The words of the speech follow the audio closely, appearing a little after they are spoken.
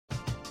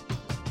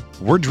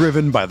We're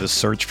driven by the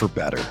search for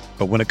better.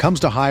 But when it comes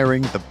to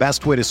hiring, the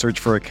best way to search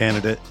for a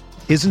candidate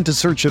isn't to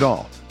search at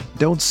all.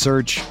 Don't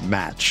search,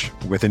 match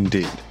with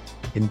Indeed.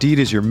 Indeed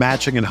is your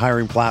matching and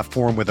hiring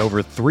platform with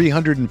over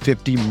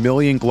 350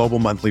 million global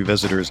monthly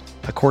visitors,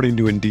 according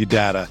to Indeed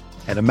data,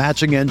 and a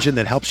matching engine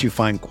that helps you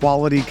find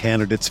quality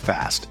candidates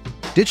fast.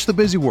 Ditch the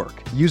busy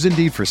work. Use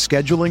Indeed for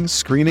scheduling,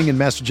 screening, and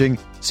messaging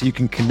so you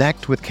can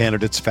connect with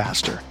candidates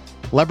faster.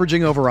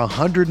 Leveraging over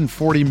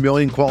 140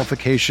 million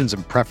qualifications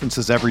and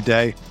preferences every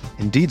day,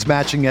 Indeed's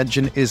matching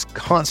engine is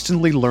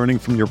constantly learning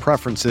from your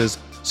preferences,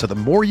 so the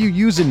more you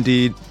use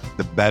Indeed,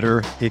 the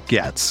better it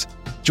gets.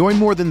 Join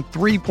more than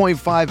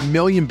 3.5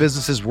 million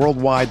businesses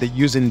worldwide that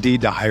use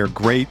Indeed to hire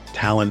great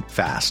talent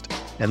fast.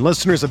 And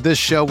listeners of this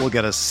show will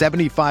get a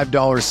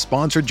 $75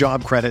 sponsored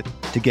job credit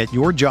to get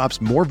your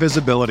jobs more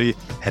visibility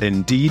at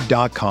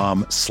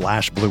Indeed.com/Blue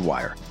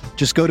Wire.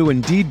 Just go to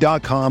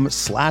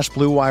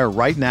Indeed.com/Blue Wire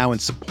right now and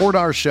support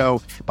our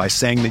show by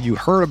saying that you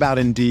heard about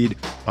Indeed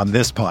on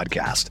this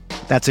podcast.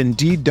 That's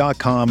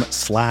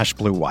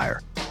Indeed.com/Blue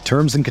Wire.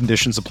 Terms and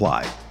conditions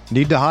apply.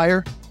 Need to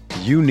hire?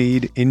 You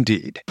need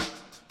Indeed.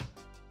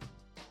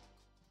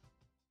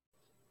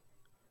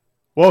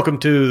 Welcome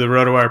to the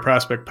RotoWire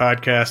Prospect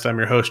Podcast. I'm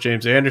your host,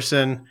 James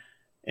Anderson.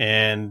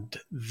 And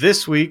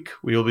this week,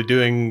 we will be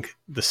doing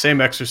the same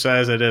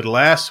exercise I did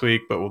last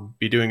week, but we'll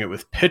be doing it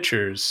with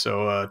pitchers.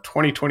 So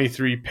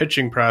 2023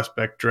 pitching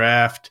prospect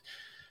draft,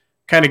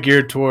 kind of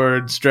geared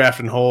towards draft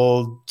and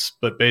holds,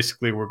 but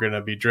basically we're going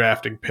to be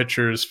drafting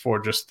pitchers for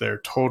just their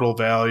total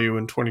value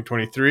in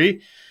 2023.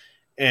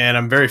 And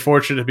I'm very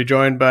fortunate to be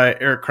joined by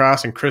Eric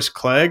Cross and Chris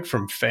Clegg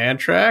from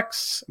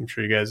Fantrax. I'm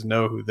sure you guys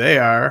know who they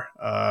are.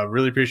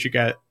 Really appreciate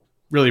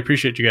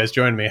you guys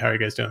joining me. How are you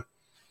guys doing?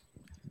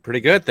 Pretty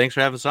good. Thanks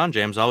for having us on,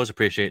 James. Always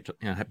appreciate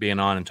being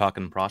on and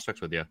talking prospects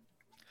with you.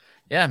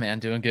 Yeah, man,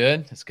 doing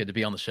good. It's good to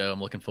be on the show.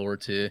 I'm looking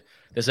forward to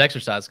this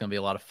exercise. It's going to be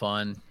a lot of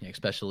fun,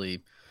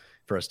 especially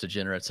for us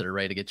degenerates that are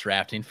ready to get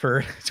drafting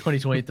for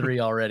 2023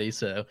 already.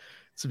 So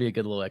this will be a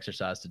good little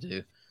exercise to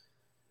do.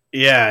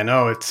 Yeah, I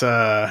know. It's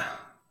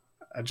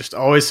I just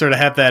always sort of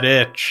have that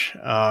itch.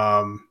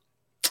 And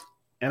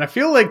I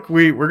feel like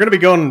we're going to be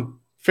going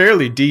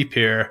fairly deep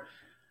here.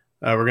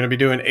 We're going to be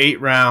doing 8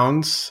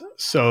 rounds,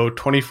 so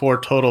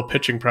 24 total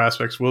pitching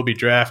prospects will be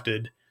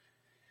drafted.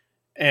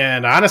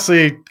 And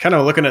honestly, kind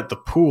of looking at the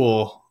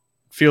pool,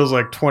 feels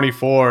like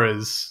 24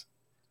 is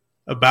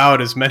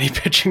about as many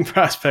pitching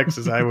prospects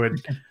as I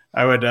would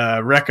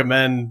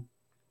recommend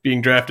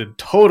being drafted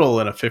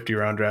total in a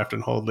 50-round draft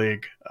and hold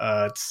league.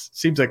 It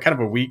seems like kind of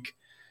a weak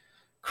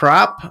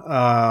crop.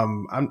 I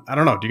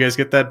don't know. Do you guys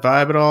get that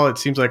vibe at all? It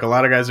seems like a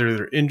lot of guys are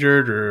either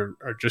injured or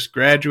are just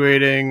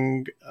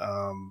graduating.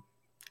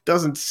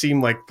 Doesn't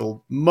seem like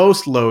the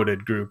most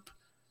loaded group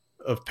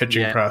of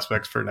pitching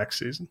prospects for next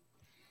season.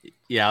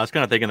 Yeah, I was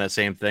kind of thinking that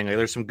same thing. Like,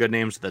 there's some good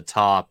names at the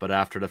top, but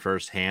after the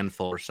first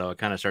handful or so, it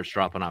kind of starts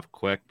dropping off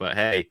quick. But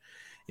hey,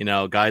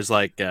 guys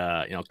like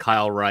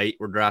Kyle Wright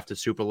were drafted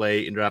super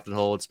late and drafted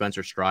hold,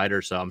 Spencer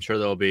Strider. So I'm sure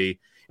there'll be,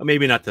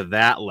 maybe not to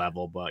that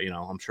level, but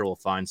I'm sure we'll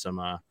find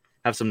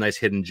have some nice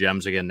hidden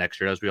gems again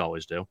next year, as we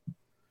always do.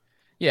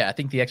 Yeah, I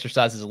think the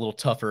exercise is a little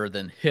tougher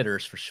than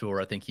hitters for sure.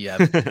 I think you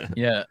have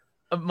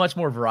a much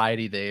more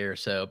variety there.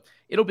 So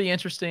it'll be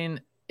interesting.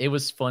 It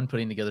was fun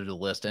putting together the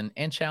list and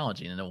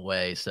challenging in a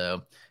way.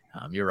 So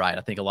you're right.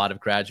 I think a lot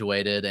have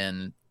graduated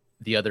and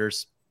the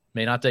others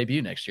may not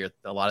debut next year,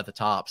 a lot at the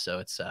top. So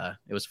it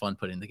was fun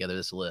putting together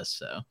this list.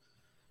 So,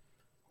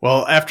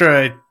 well, after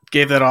I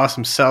gave that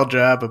awesome sell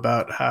job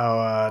about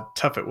how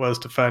tough it was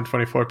to find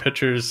 24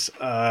 pitchers,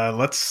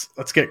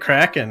 let's get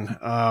cracking.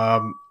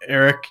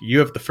 Eric, you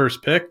have the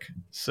first pick.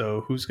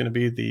 So who's going to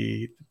be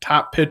the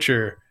top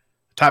pitching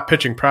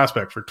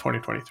prospect for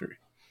 2023?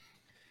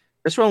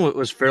 This one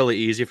was fairly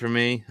easy for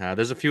me.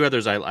 There's a few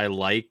others I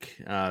like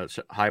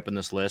high up on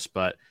this list,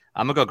 but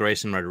I'm going to go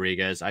Grayson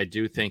Rodriguez. I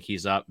do think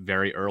he's up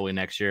very early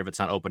next year. If it's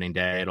not opening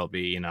day, it'll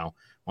be, one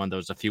of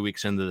those a few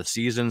weeks into the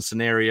season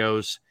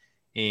scenarios.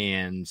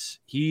 And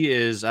he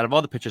is, out of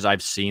all the pitchers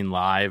I've seen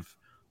live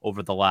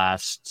over the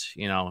last,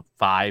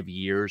 5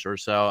 years or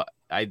so,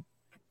 I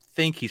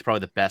think he's probably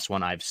the best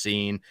one I've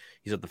seen.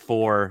 He's at the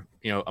 4,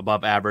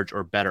 above average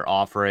or better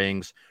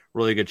offerings.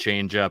 Really good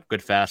changeup,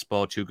 good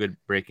fastball, 2 good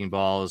breaking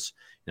balls,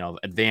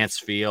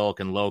 advanced feel,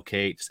 can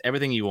locate, just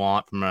everything you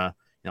want from a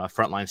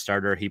frontline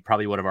starter. He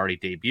probably would have already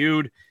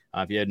debuted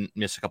if he hadn't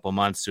missed a couple of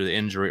months due to the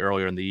injury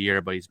earlier in the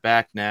year, but he's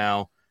back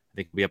now. I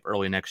think he'll be up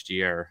early next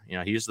year.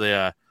 He's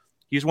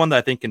one that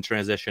I think can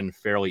transition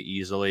fairly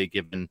easily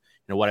given,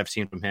 what I've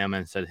seen from him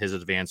and said his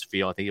advanced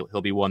feel. I think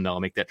he'll be one that'll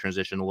make that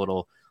transition a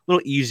little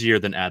easier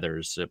than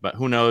others, but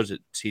who knows?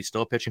 He's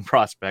still a pitching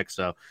prospect,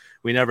 so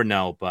we never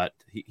know. But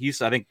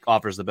he's, I think,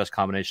 offers the best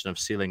combination of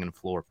ceiling and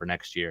floor for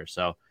next year.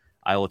 So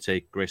I will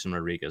take Grayson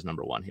Rodriguez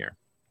number 1 here.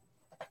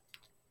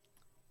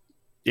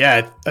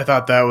 Yeah, I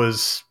thought that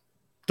was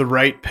the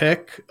right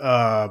pick.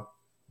 The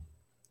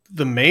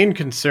main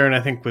concern,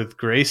 I think, with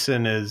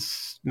Grayson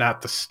is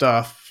not the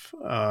stuff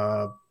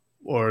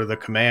or the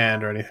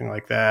command or anything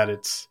like that.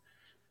 It's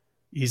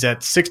He's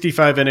at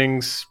 65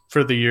 innings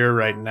for the year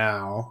right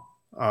now.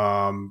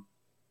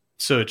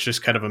 So it's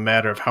just kind of a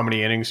matter of how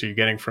many innings are you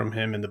getting from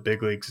him in the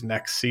big leagues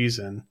next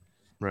season.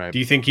 Right. Do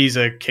you think he's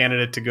a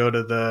candidate to go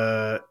to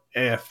the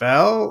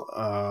AFL?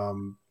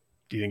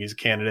 Do you think he's a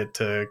candidate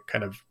to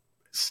kind of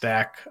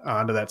stack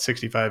onto that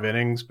 65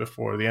 innings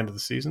before the end of the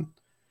season?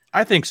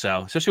 I think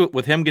so, especially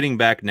with him getting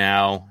back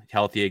now,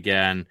 healthy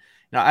again.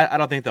 Now, I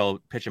don't think they'll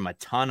pitch him a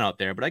ton out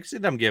there, but I can see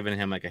them giving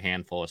him like a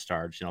handful of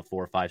starts, 4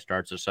 or 5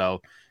 starts or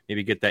so,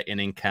 maybe get that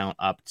inning count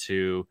up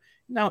to,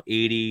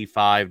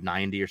 85,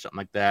 90 or something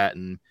like that.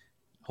 And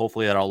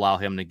hopefully that'll allow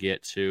him to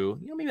get to,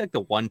 maybe like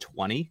the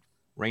 120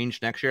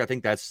 range next year. I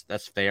think that's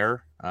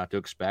fair to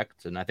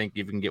expect. And I think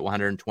if you can get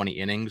 120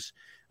 innings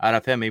out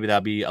of him, maybe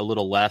that'll be a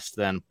little less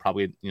than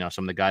probably,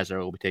 some of the guys that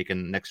will be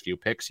taking the next few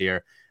picks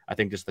here. I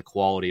think just the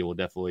quality will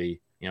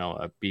definitely,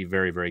 be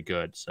very, very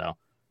good. So,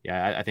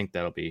 yeah, I think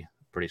that'll be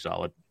pretty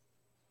solid.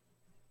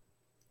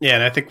 Yeah,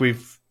 and I think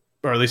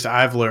or at least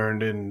I've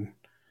learned in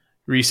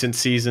recent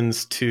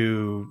seasons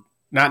to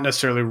not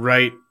necessarily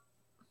write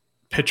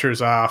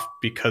pitchers off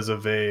because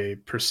of a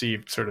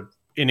perceived sort of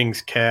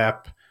innings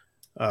cap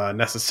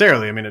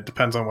necessarily. I mean, it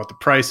depends on what the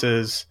price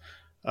is.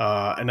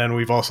 And then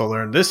we've also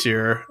learned this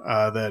year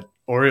that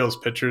Orioles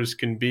pitchers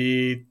can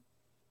be,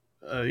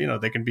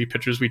 they can be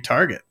pitchers we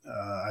target.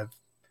 I've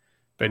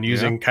been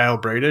using Kyle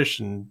Bradish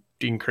and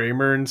Dean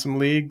Kramer in some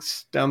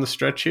leagues down the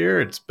stretch here.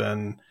 It's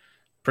been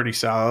pretty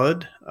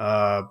solid.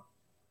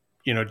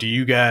 Do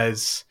you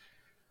guys,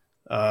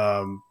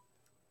 where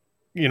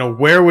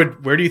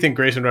do you think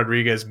Grayson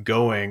Rodriguez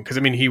going? Because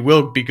I mean, he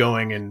will be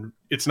going, and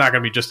it's not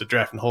going to be just a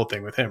draft and hold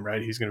thing with him,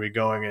 right? He's going to be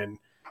going in,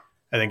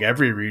 I think,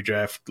 every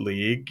redraft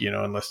league,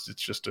 unless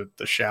it's just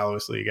the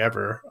shallowest league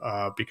ever,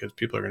 because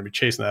people are going to be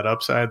chasing that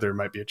upside. There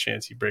might be a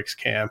chance he breaks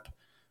camp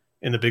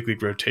in the big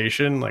league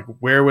rotation. Like,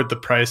 where would the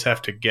price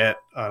have to get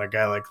on a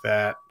guy like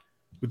that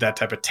with that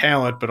type of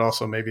talent, but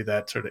also maybe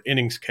that sort of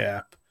innings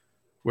cap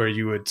where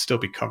you would still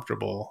be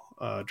comfortable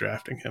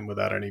drafting him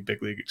without any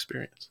big league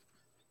experience?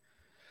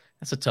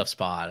 That's a tough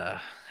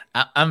spot.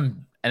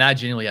 I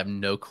genuinely have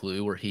no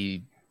clue where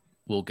he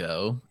will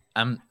go.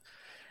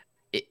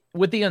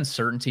 With the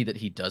uncertainty that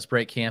he does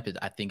break camp,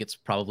 I think it's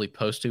probably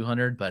post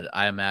 200. But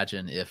I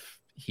imagine if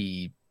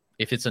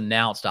it's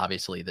announced,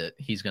 obviously, that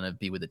he's going to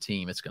be with the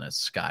team, it's going to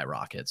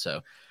skyrocket.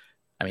 So,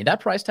 I mean, that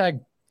price tag,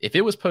 if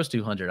it was post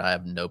 200, I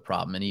have no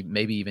problem. And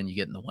maybe even you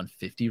get in the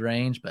 150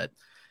 range, but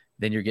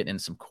then you're getting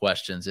into some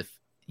questions. If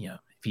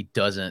he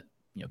doesn't,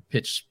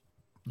 pitch,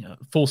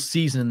 full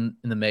season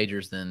in the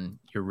majors, then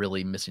you're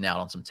really missing out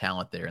on some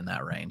talent there in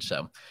that range.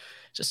 So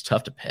it's just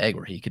tough to peg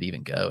where he could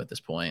even go at this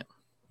point.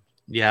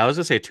 Yeah, I was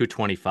going to say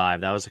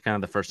 225. That was kind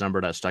of the first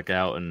number that stuck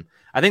out. And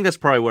I think that's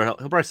probably where he'll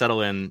probably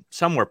settle in,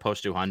 somewhere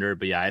post 200.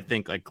 But yeah, I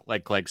think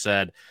like Clegg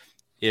said,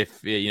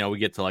 if, we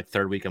get to like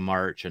third week of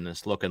March and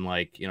it's looking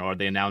like, or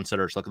they announce it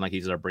or it's looking like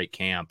he's at a break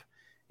camp,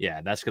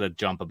 yeah, that's going to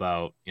jump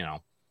about,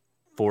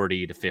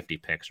 40 to 50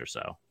 picks or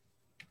so.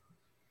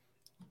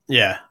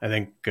 Yeah, I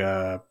think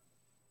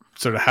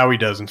sort of how he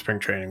does in spring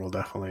training will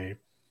definitely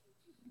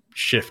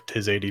shift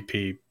his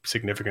ADP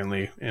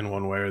significantly in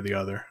one way or the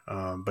other.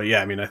 But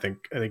yeah, I mean, I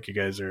think you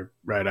guys are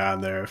right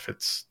on there. If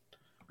it's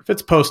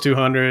post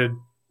 200,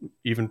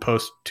 even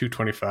post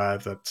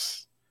 225,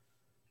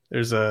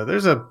 there's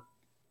a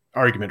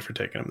argument for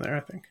taking him there, I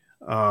think.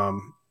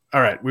 All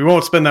right, we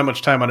won't spend that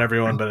much time on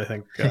everyone, but I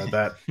think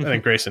I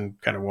think Grayson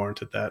kind of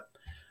warranted that.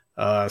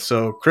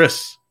 So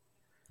Chris,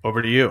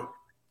 over to you.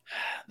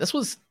 This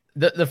was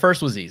the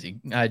first was easy.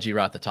 I had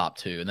G-Rod at the top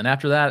 2, and then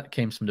after that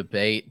came some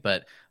debate,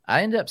 but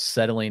I ended up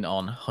settling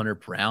on Hunter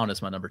Brown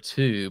as my number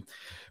 2.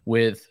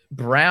 With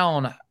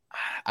Brown,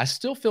 I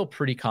still feel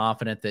pretty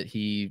confident that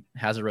he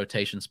has a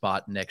rotation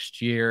spot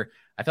next year.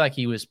 I feel like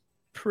he was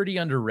pretty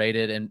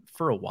underrated, and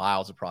for a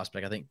while as a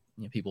prospect, I think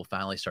people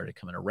finally started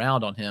coming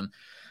around on him.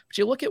 But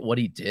you look at what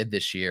he did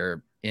this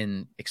year,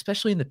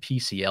 especially in the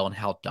PCL, and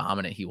how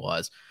dominant he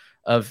was.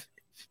 Of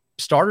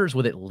starters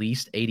with at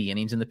least 80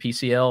 innings in the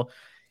PCL,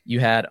 you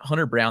had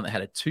Hunter Brown that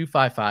had a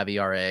 2.55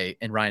 ERA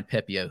and Ryan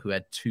Pepio who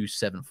had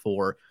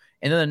 2.74.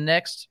 And then the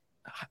next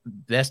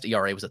best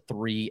ERA was a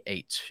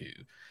 3.82.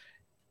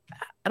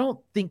 I don't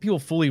think people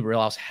fully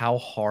realize how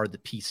hard the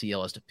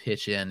PCL is to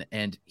pitch in,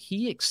 and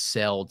he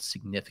excelled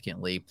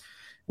significantly.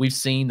 We've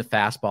seen the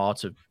fastball.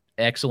 It's an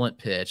excellent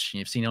pitch.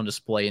 You've seen it on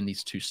display in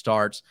these 2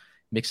 starts,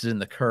 mixes in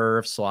the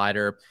curve,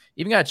 slider,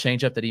 even got a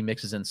changeup that he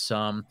mixes in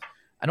some.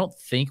 I don't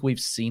think we've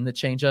seen the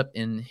changeup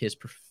in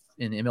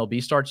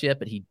MLB starts yet,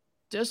 but he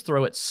does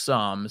throw it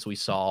some, as we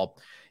saw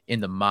in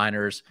the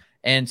minors,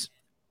 and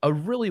a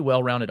really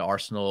well-rounded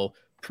arsenal,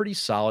 pretty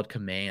solid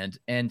command.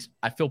 And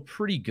I feel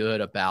pretty good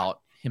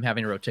about him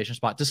having a rotation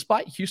spot.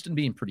 Despite Houston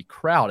being pretty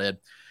crowded,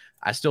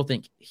 I still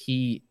think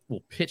he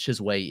will pitch his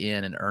way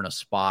in and earn a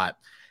spot.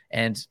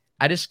 And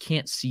I just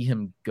can't see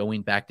him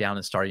going back down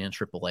and starting in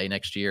AAA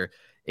next year,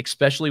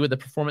 especially with the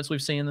performance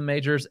we've seen in the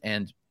majors.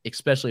 And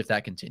especially if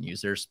that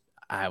continues,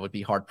 I would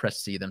be hard pressed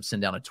to see them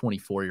send down a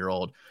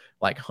 24-year-old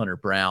like Hunter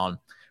Brown.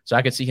 So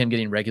I could see him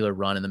getting regular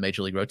run in the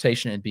major league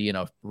rotation and being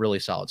a really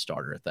solid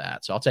starter at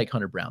that. So I'll take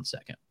Hunter Brown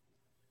second.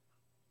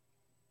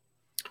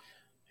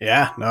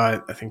 Yeah,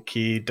 no, I think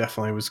he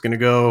definitely was going to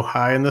go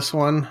high in this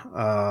one.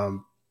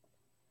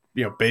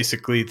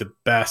 Basically the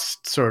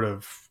best sort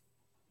of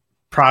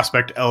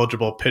prospect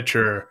eligible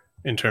pitcher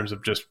in terms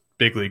of just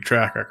big league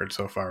track record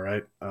so far,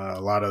 right?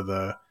 A lot of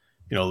the,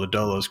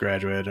 Lodolo's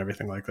graduated and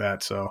everything like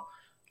that. So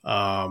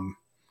I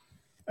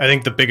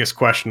think the biggest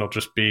question will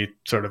just be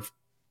sort of,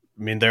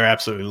 they're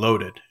absolutely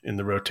loaded in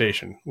the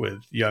rotation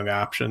with young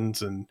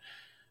options, and,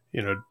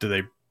 do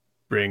they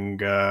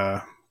bring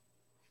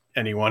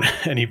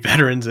any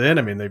veterans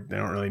in? They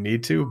don't really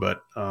need to,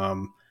 but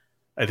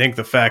I think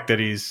the fact that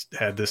he's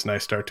had this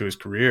nice start to his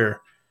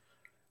career,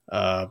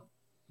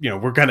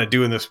 we're kind of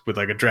doing this with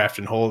like a draft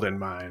and hold in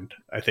mind.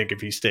 I think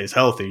if he stays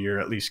healthy, you're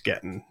at least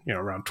getting,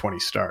 around 20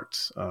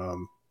 starts,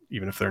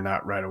 even if they're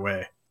not right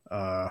away.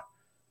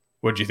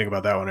 What do you think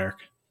about that one, Eric?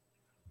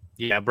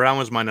 Yeah, Brown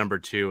was my number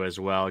 2 as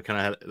well. It kind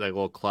of had like a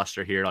little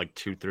cluster here, like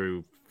 2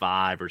 through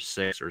 5 or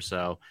 6 or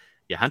so.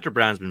 Yeah, Hunter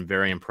Brown's been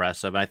very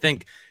impressive. I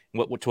think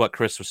to what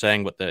Chris was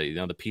saying with the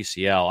the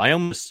PCL, I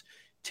almost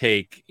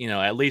take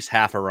at least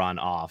half a run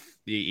off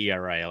the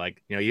ERA.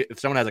 Like if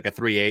someone has like a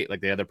 3.8, like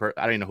the other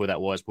I don't even know who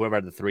that was, but whoever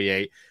had the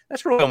 3.8,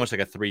 that's really almost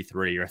like a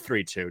 3.3 or a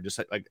 3.2, just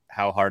like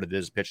how hard it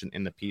is pitching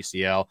in the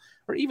PCL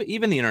or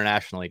even the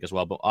International League as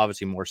well, but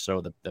obviously more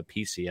so the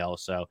PCL.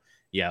 So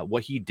yeah,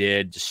 what he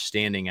did just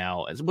standing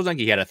out. It wasn't like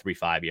he had a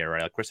 3.5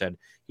 ERA. Like Chris said,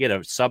 he had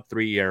a sub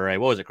 3 ERA.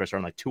 What was it, Chris?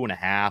 Around like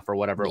 2.5 or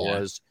whatever it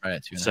was.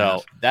 Right, 2.5.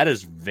 So that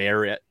is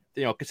very,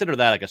 consider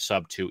that like a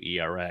sub 2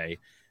 ERA.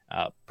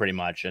 Pretty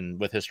much. And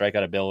with his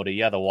strikeout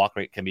ability, the walk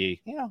rate can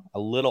be, a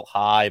little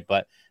high,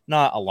 but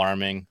not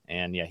alarming.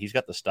 And he's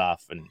got the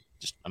stuff, and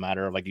just a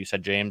matter of, like you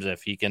said, James,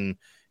 if he can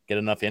get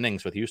enough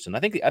innings with Houston. I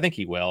think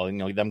he will.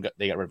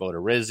 They got rid of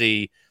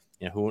Odorizzi.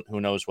 Who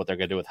knows what they're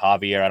going to do with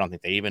Javier? I don't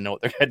think they even know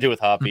what they're going to do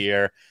with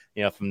Javier,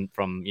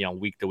 from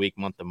week to week,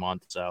 month to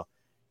month. So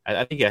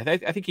I think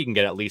he can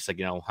get at least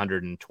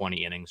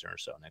 120 innings or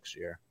so next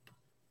year.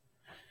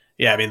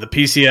 Yeah. The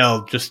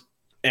PCL, just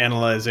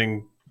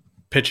analyzing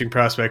pitching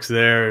prospects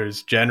there,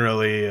 is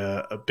generally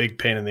a big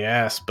pain in the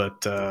ass,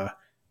 but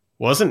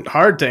wasn't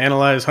hard to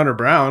analyze Hunter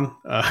Brown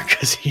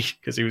because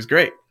he was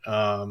great.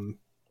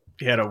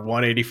 He had a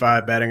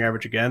 185 batting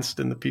average against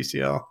in the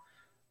PCL.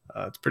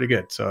 It's pretty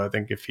good. So I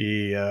think if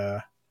he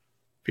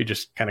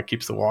just kind of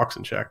keeps the walks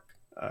in check,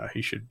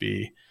 he should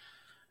be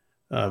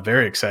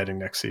very exciting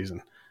next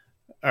season.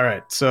 All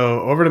right,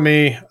 so over to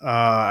me.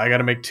 I got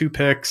to make 2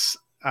 picks.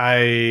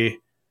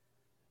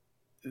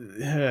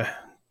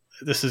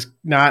 This is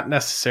not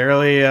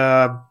necessarily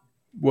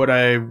what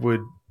I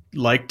would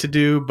like to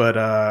do, but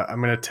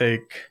I'm going to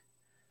take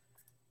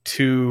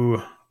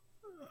 2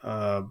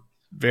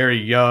 very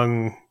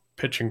young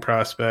pitching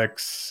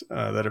prospects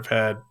that have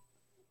had,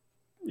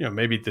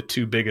 maybe the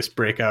 2 biggest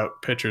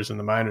breakout pitchers in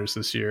the minors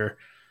this year,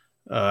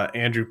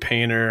 Andrew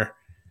Painter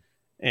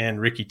and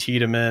Ricky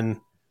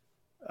Tiedemann,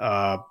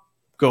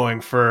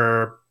 going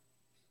for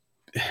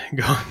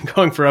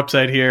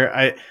upside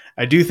here.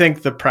 I do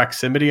think the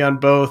proximity on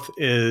both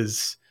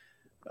is,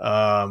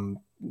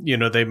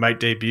 they might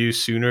debut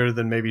sooner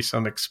than maybe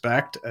some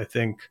expect. I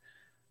think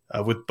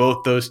with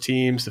both those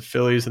teams, the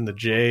Phillies and the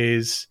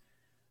Jays,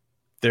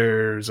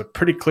 there's a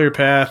pretty clear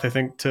path, I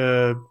think,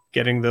 to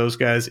getting those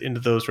guys into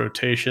those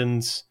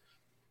rotations.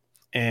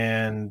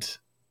 And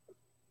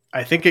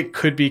I think it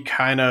could be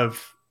kind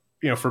of,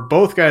 for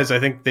both guys, I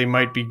think they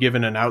might be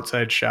given an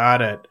outside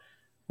shot at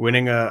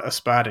winning a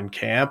spot in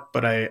camp,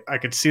 but I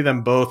could see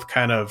them both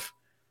kind of,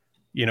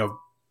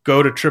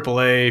 go to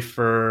AAA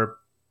for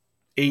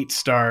 8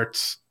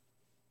 starts,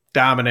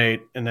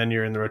 dominate, and then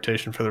you're in the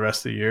rotation for the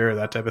rest of the year,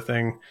 that type of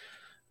thing.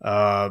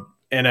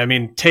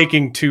 And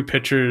taking 2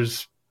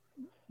 pitchers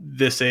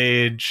this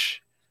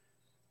age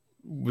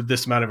with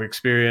this amount of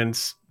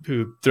experience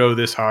who throw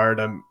this hard,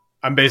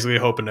 I'm basically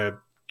hoping to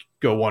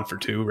go 1 for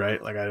 2,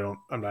 right? Like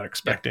I'm not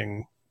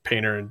expecting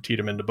Painter and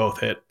Tiedemann to both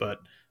hit, but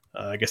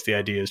I guess the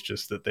idea is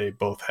just that they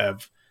both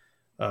have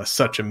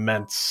such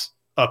immense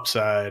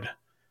upside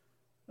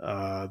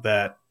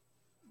that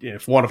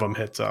if one of them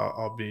hits,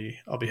 I'll be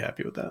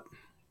happy with that.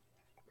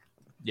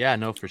 Yeah,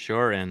 no, for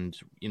sure. And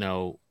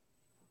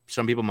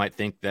some people might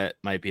think that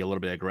might be a little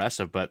bit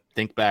aggressive, but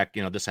think back,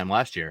 this time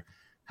last year,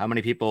 how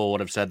many people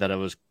would have said that it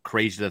was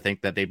crazy to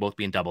think that they'd both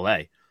be in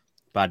AA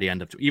by the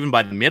end of, even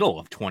by the middle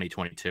of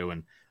 2022.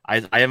 And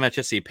I haven't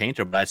just seen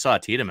Painter, but I saw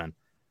Tiedemann.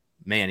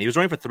 Man, he was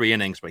running for 3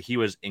 innings, but he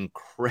was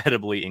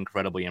incredibly,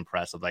 incredibly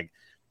impressive. Like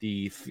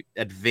the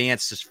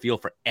advanced just feel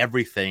for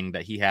everything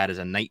that he had as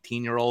a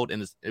 19-year-old,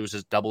 and it was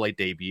his AA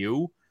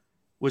debut,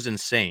 was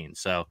insane.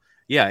 So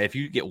yeah, if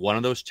you get one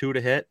of those 2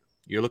 to hit,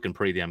 you're looking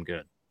pretty damn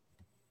good.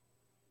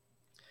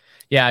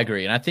 Yeah, I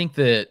agree. And I think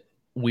that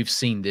we've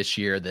seen this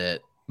year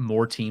that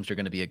more teams are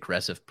going to be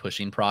aggressive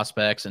pushing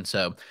prospects. And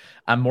so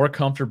I'm more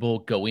comfortable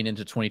going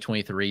into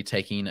 2023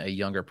 taking a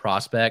younger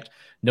prospect,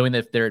 knowing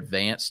that if they're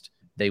advanced,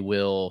 they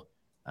will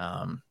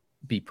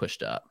be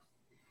pushed up.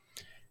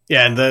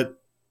 Yeah, and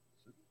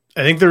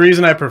I think the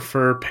reason I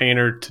prefer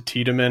Painter to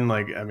Tiedemann,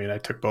 I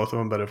took both of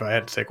them, but if I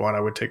had to take one, I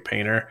would take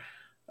Painter.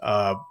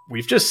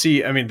 We've just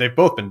they've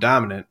both been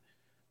dominant,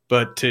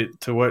 but to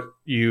what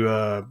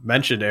you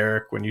mentioned,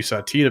 Eric, when you saw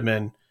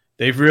Tiedemann,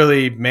 they've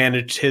really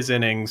managed his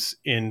innings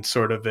in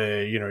sort of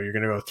you're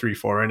going to go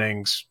 3-4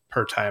 innings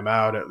per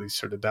timeout, at least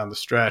sort of down the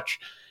stretch.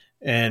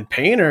 And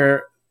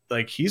Painter,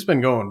 he's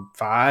been going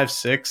 5,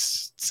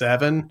 6,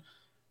 7,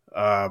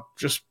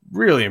 just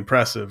really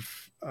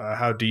impressive.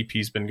 How deep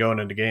he's been going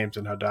into games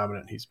and how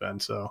dominant he's been.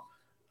 So,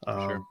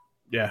 Sure.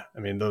 Yeah,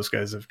 those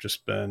guys have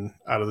just been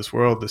out of this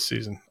world this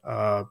season.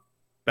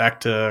 Back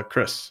to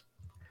Chris.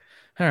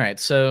 All right,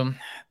 so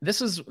this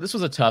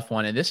was a tough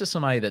one, and this is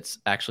somebody that's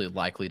actually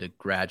likely to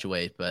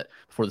graduate, but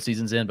before the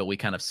season's in. But we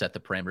kind of set the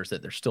parameters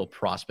that they're still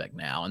prospect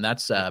now, and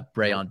that's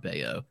Brayan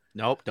Bello.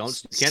 Nope, you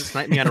can't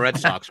snipe me on Red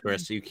Sox,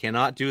 Chris. You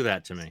cannot do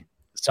that to me.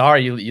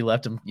 Sorry, you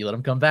let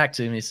him come back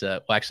to me.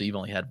 So, well, actually, you've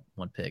only had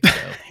one pick.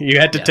 So you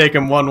had to take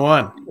him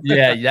 1-1.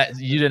 Yeah,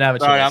 you didn't have a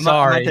choice.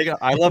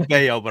 I love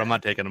Bello, but I'm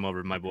not taking him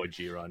over my boy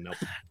G-Rod. Nope.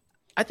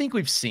 I think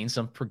we've seen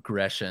some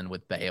progression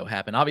with Bello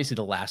happen. Obviously,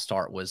 the last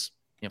start was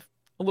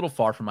a little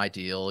far from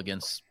ideal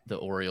against the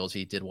Orioles.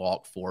 He did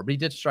walk 4, but he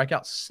did strike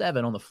out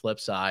 7 on the flip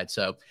side.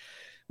 So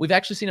we've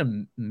actually seen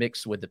him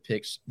mix with the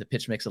pitch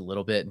mix a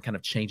little bit and kind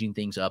of changing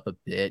things up a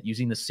bit,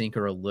 using the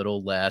sinker a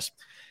little less.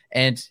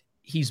 And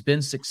he's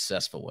been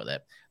successful with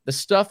it. The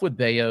stuff with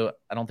Bello,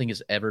 I don't think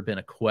has ever been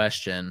a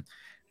question.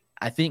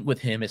 I think with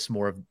him, it's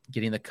more of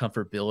getting the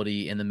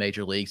comfortability in the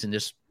major leagues and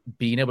just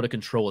being able to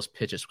control his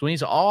pitches. When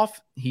he's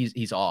off,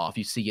 he's off.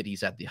 You see it.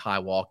 He's at the high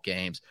walk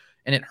games,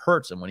 and it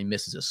hurts him when he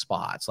misses his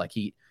spots.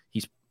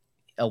 He's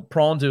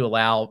prone to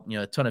allow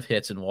a ton of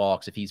hits and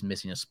walks if he's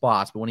missing his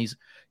spots. But when he's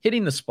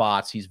hitting the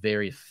spots, he's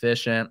very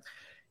efficient.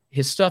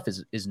 His stuff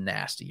is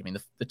nasty.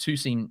 The two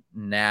seem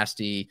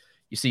nasty.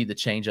 You see the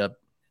changeup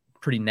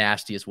pretty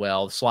nasty as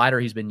well. The slider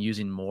he's been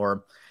using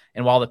more.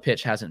 And while the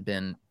pitch hasn't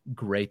been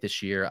great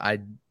this year, I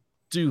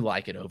do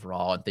like it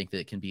overall and think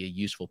that it can be a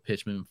useful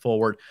pitch moving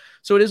forward.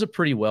 So it is a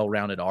pretty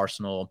well-rounded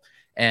arsenal.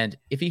 And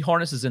if he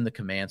harnesses in the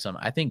command some,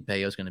 I think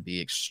Bello is going to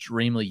be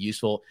extremely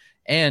useful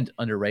and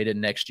underrated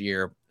next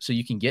year. So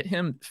you can get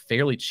him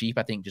fairly cheap,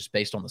 I think, just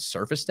based on the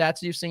surface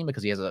stats you've seen,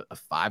 because he has a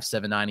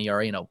 5.79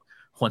 ERA and a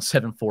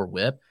 1.74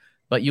 whip.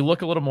 But you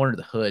look a little more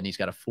into the hood, and he's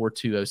got a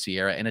 4.20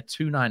 OCRA and a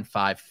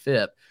 2.95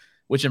 FIP,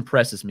 which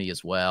impresses me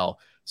as well.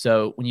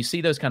 So when you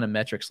see those kind of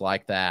metrics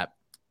like that,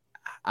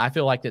 I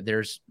feel like that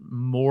there's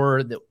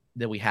more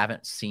that we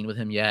haven't seen with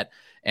him yet.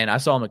 And I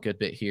saw him a good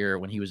bit here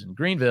when he was in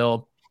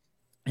Greenville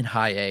in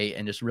high A,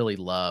 and just really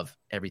love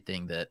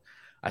everything that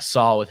I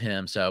saw with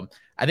him. So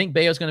I think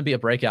Bello's going to be a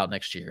breakout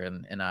next year,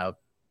 and I'll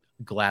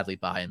gladly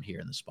buy him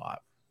here in the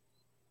spot.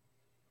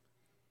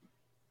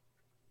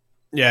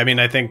 Yeah,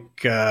 I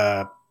think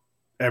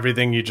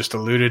everything you just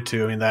alluded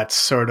to, that's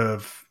sort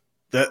of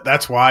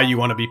that's why you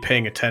want to be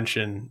paying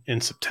attention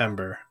in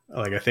September.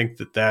 I think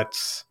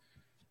that's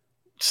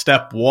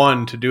step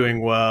one to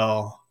doing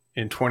well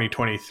in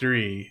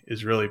 2023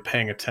 is really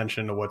paying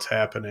attention to what's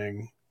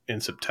happening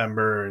in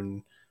September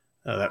and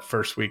that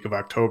first week of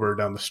October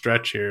down the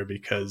stretch here,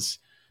 because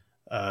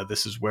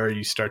this is where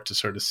you start to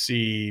sort of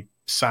see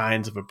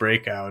signs of a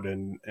breakout,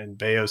 and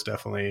Bello's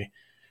definitely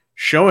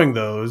showing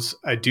those.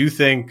 I do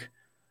think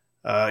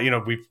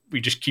we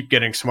just keep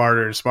getting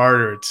smarter and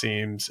smarter, it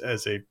seems,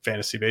 as a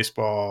fantasy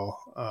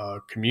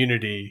baseball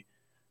community.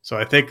 So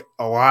I think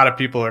a lot of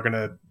people are going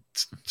to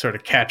sort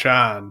of catch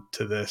on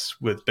to this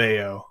with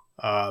Bello.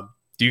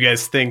 Do you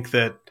guys think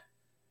that,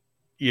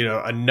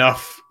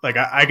 enough,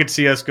 I could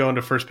see us going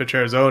to First Pitch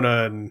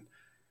Arizona and,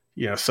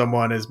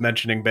 someone is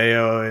mentioning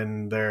Bello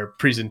in their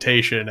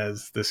presentation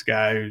as this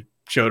guy who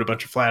showed a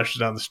bunch of flashes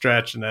down the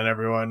stretch, and then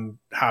everyone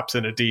hops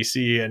into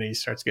DC and he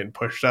starts getting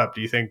pushed up.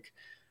 Do you think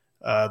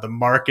the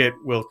market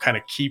will kind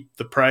of keep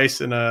the price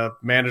in a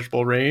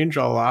manageable range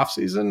all off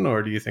season,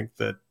 or do you think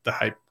that the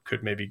hype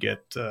could maybe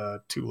get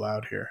too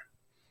loud here?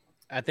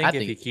 I think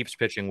if he keeps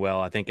pitching well,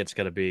 I think the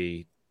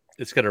ADP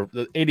is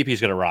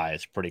going to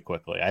rise pretty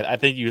quickly. I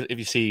think if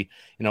you see,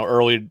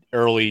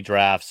 early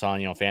drafts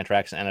on,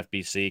 Fantrax and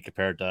NFBC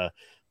compared to,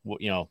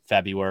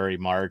 February,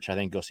 March, I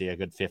think you'll see a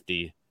good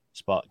 50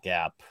 spot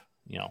gap,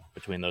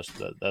 between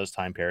those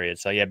time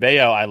periods. So yeah,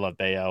 Bello, I love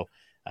Bello,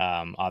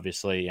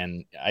 obviously.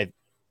 And I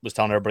was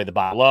telling everybody to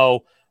buy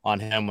low on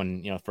him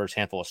when, first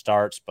handful of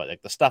starts,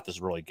 but the stuff is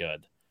really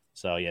good.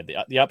 So yeah,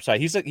 the upside,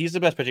 he's the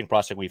best pitching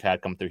prospect we've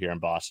had come through here in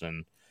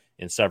Boston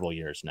in several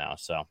years now.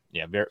 So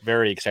yeah, very,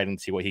 very exciting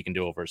to see what he can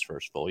do over his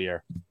first full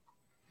year.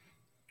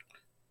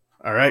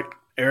 All right,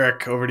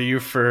 Eric, over to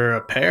you for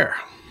a pair.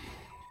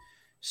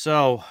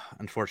 So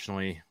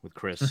unfortunately with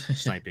Chris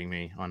sniping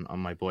me on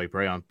my boy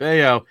Brayan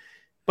Bello,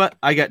 but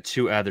I got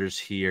two others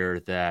here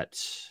that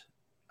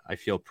I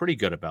feel pretty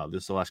good about.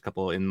 This is the last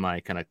couple in my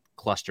kind of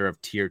cluster of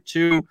tier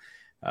 2.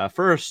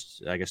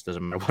 First, I guess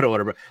doesn't matter what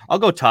order, but I'll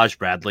go Taj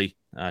Bradley,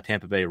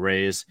 Tampa Bay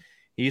Rays.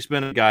 He's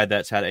been a guy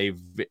that's had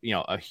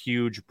a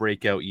huge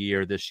breakout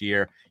year this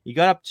year. He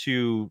got up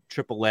to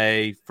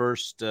AAA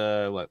first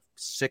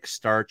 6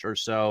 starts or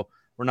so,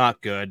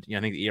 not good. I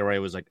think the ERA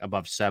was like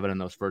above 7 in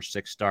those first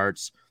 6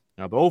 starts.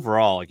 But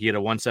overall, like he had a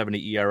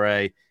 1.70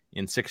 ERA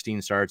in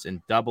 16 starts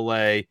in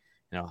Double-A.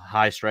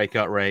 High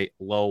strikeout rate,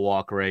 low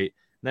walk rate.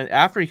 And then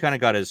after he kind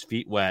of got his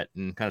feet wet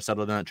and kind of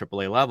settled in at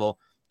Triple-A level,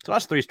 the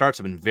last 3 starts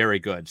have been very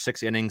good.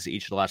 6 innings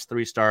each of the last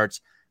 3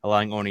 starts,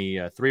 allowing only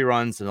 3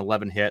 runs and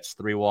 11 hits,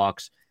 3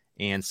 walks,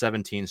 and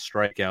 17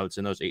 strikeouts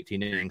in those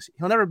 18 innings.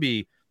 He'll never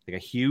be like a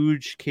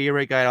huge K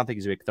rate guy. I don't think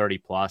he's like 30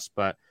 plus,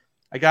 but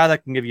a guy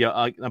that can give you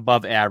an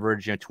above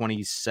average,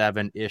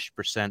 27-ish %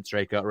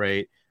 strikeout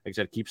rate. Like I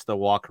said, keeps the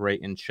walk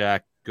rate in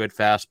check. Good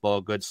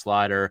fastball, good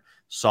slider,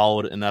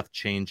 solid enough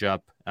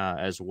changeup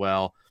as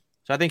well.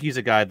 So I think he's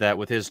a guy that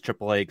with his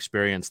AAA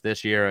experience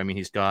this year, I mean,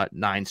 he's got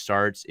 9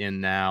 starts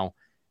in now,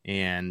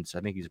 and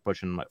I think he's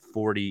pushing like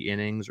 40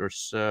 innings or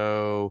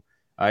so.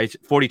 He's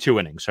 42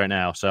 innings right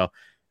now. So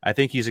I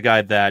think he's a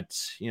guy that,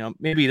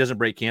 maybe he doesn't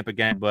break camp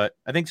again, but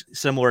I think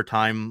similar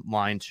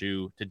timeline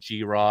to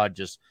G-Rod,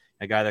 just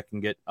a guy that can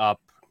get up,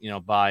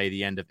 by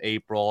the end of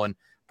April, and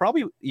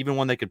probably even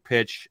one that could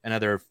pitch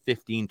another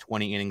 15,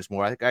 20 innings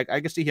more. I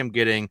can see him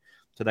getting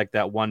to like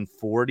that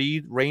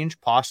 140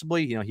 range,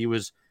 possibly. He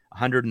was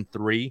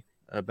 103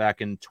 back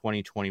in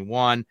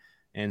 2021,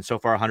 and so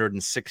far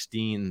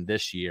 116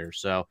 this year.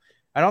 So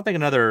I don't think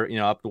another,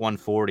 up to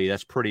 140,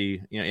 that's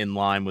pretty, in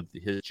line with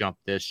his jump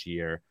this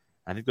year.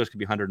 I think those could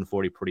be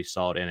 140 pretty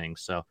solid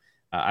innings. So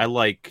I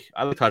like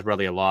Taj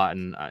Bradley a lot,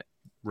 and I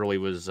really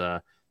was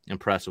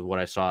impressed with what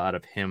I saw out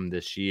of him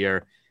this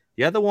year.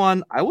 The other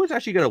one, I was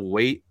actually going to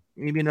wait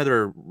maybe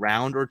another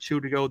round or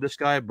 2 to go with this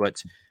guy,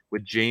 but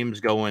with James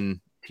going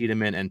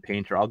Tiedemann and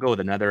Painter, I'll go with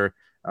another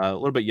a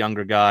little bit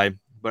younger guy,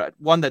 but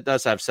one that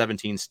does have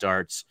 17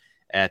 starts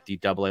at the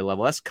Double-A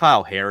level. That's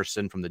Kyle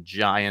Harrison from the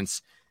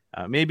Giants.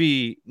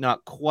 Maybe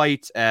not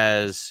quite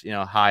as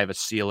high of a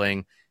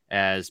ceiling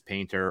as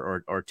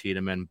Painter or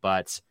Tiedemann,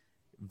 but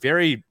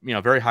very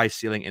very high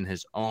ceiling in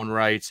his own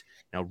right.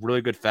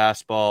 Really good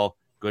fastball,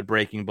 good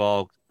breaking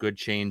ball, good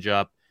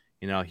changeup.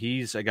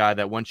 He's a guy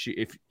that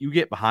if you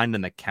get behind in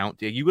the count,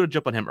 you got to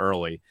jump on him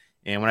early.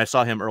 And when I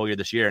saw him earlier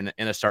this year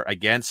in a start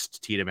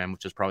against Tiedemann,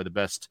 which is probably the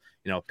best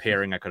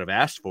pairing I could have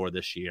asked for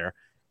this year,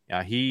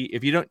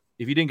 if you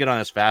didn't get on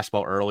his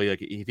fastball early,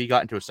 like if he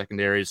got into a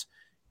secondaries,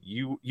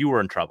 you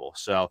were in trouble.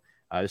 So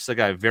this is a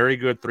guy, very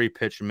good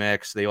 3-pitch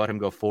mix. They let him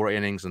go 4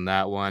 innings in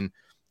that one.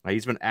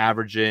 He's been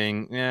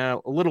averaging a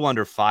little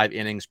under 5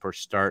 innings per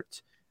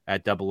start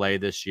at Double-A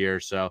this year.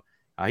 So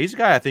he's a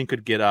guy I think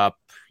could get up,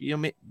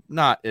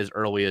 not as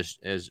early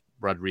as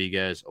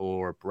Rodriguez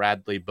or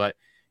Bradley, but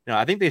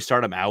I think they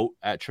start him out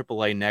at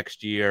AAA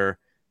next year.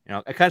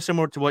 Kind of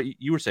similar to what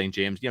you were saying,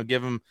 James.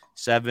 Give him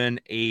 7,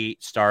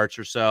 8 starts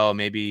or so.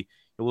 Maybe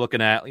you're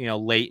looking at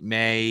late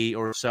May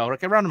or so,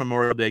 like around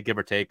Memorial Day, give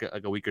or take,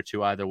 like a week or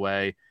 2 either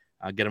way.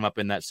 Get him up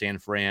in that San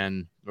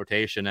Fran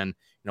rotation, and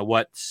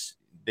what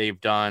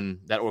they've done,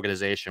 that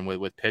organization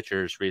with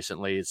pitchers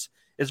recently is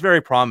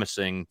very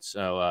promising.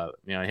 So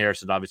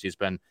Harrison obviously has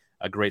been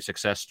a great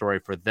success story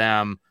for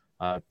them.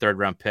 3rd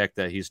round pick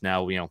that he's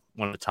now one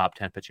of the top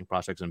 10 pitching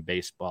prospects in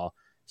baseball.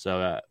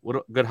 So what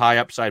a good high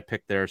upside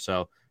pick there.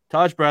 So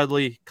Taj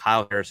Bradley,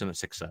 Kyle Harrison at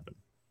 6'7".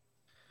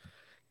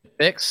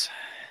 Picks,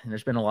 and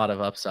there's been a lot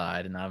of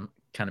upside, and I've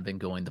kind of been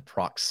going the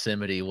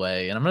proximity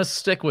way, and I'm going to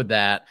stick with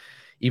that,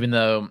 even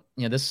though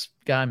this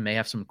guy may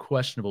have some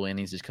questionable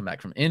innings. He's come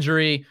back from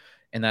injury,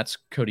 and that's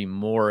Cody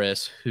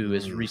Morris, who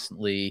has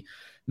recently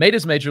made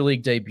his major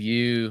league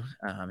debut.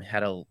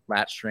 Had a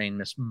lat strain,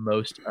 missed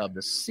most of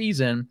the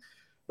season.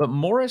 But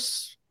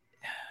Morris,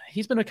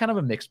 he's been a kind of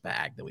a mixed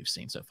bag that we've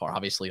seen so far.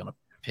 Obviously on a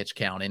pitch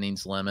count,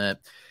 innings limit.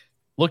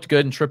 Looked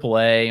good in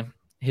AAA.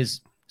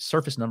 His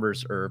surface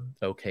numbers are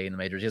okay in the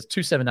majors. He has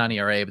 2.79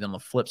 ERA, but then on the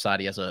flip side,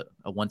 he has a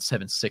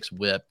 1.76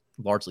 whip,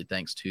 largely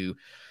thanks to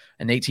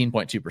an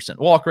 18.2%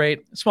 walk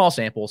rate. Small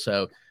sample,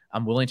 so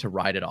I'm willing to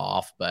write it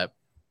off. But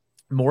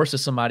Morris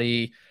is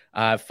somebody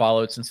I've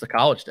followed since the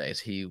college days.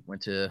 He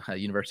went to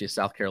University of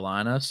South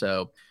Carolina,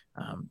 so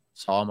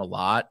saw him a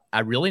lot.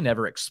 I really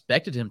never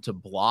expected him to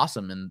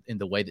blossom in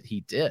the way that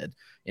he did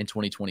in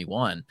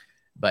 2021,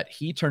 but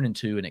he turned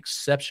into an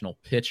exceptional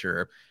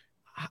pitcher,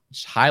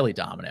 just highly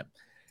dominant.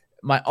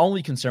 My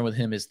only concern with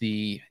him is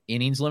the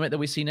innings limit that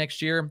we see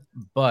next year,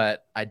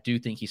 but I do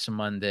think he's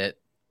someone that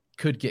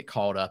could get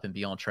called up and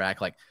be on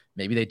track. Like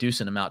maybe they do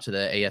send him out to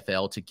the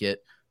AFL to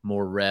get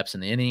more reps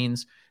and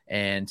innings,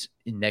 and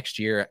next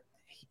year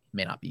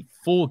may not be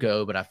full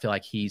go, but I feel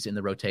like he's in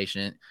the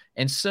rotation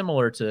and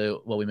similar to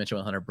what we mentioned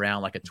with Hunter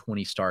Brown, like a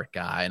 20 start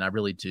guy. And I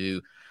really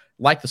do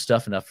like the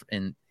stuff enough.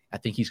 And I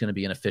think he's going to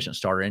be an efficient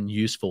starter and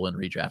useful in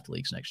redraft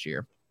leagues next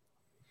year.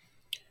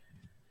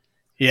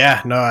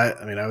 Yeah, no,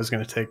 I mean, I was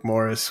going to take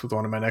Morris with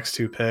one of my next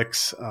 2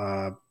 picks.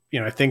 I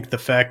think the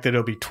fact that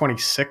it'll be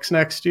 26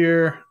 next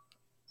year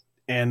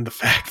and the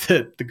fact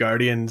that the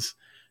Guardians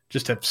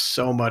just have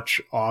so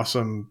much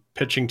awesome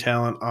pitching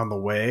talent on the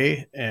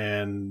way,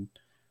 and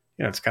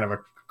it's kind of a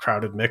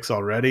crowded mix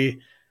already.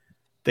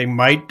 They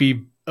might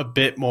be a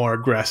bit more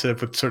aggressive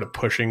with sort of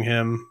pushing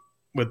him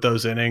with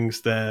those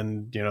innings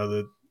than,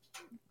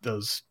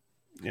 those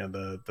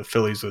the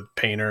Phillies with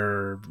Painter,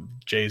 or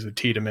Jays with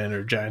Tiedemann,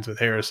 or Giants with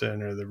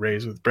Harrison, or the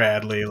Rays with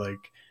Bradley. Like,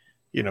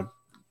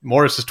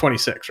 Morris is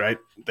 26, right?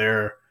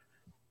 They're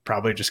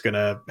probably just going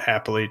to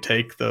happily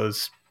take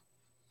those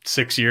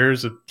 6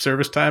 years of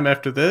service time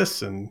after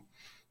this, and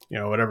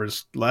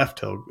whatever's left,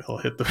 he'll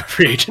hit the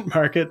free agent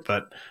market.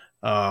 But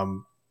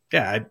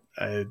I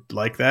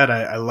like that.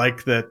 I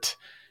like that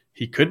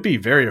he could be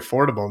very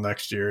affordable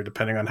next year,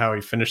 depending on how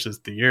he finishes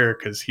the year,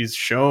 because he's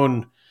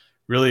shown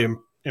really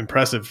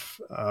impressive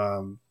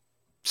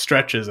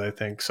stretches, I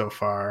think, so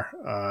far.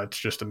 It's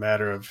just a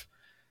matter of,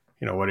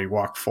 what he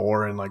walked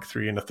 4 and like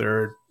 3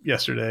 1/3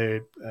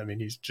 yesterday. I mean,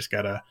 he's just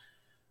got to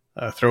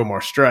throw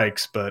more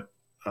strikes, but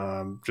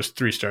just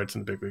 3 starts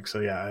in the big league. So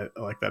yeah, I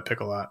like that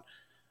pick a lot.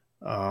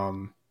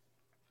 All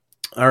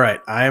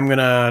right. I am going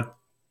to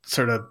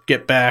sort of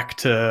get back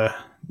to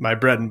my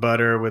bread and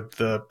butter with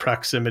the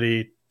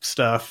proximity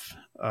stuff.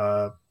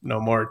 No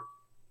more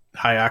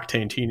high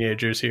octane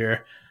teenagers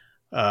here.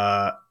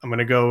 I'm going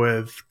to go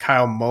with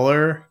Kyle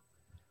Muller.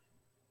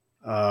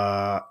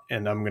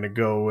 And I'm going to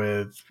go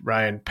with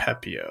Ryan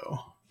Pepiot.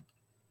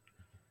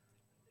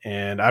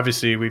 And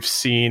obviously we've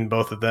seen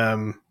both of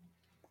them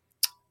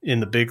in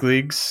the big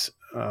leagues.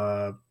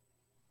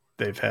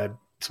 They've had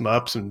some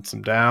ups and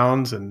some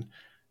downs, and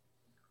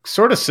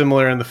sort of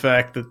similar in the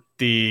fact that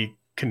the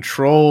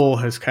control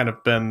has kind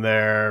of been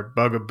their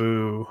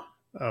bugaboo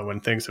when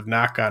things have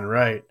not gone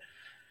right.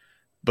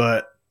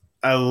 But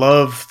I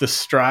love the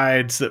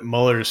strides that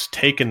Muller's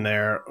taken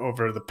there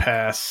over the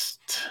past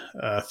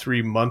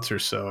 3 months or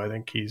so. I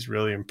think he's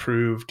really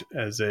improved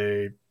as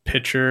a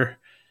pitcher.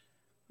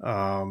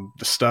 The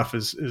stuff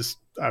is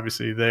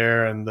obviously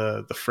there, and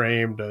the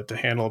frame to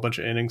handle a bunch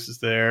of innings is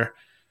there.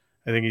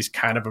 I think he's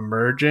kind of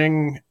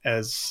emerging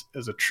as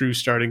a true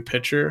starting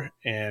pitcher,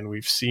 and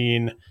we've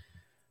seen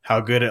how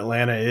good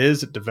Atlanta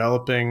is at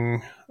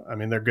developing. I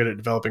mean, they're good at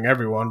developing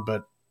everyone,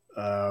 but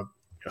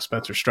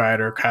Spencer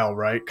Strider, Kyle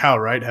Wright. Kyle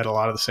Wright had a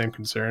lot of the same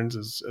concerns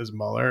as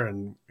Muller,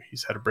 and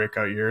he's had a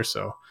breakout year.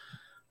 So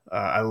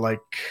I like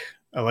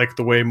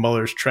the way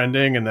Muller's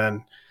trending. And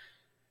then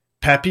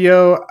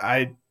Pepiot,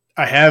 I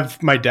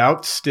have my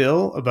doubts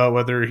still about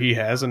whether he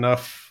has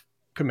enough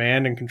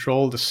command and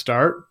control to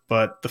start,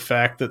 but the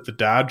fact that the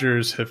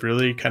Dodgers have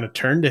really kind of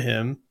turned to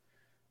him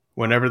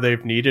whenever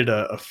they've needed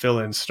a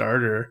fill-in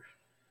starter,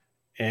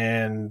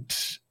 and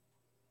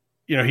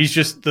he's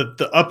just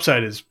the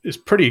upside is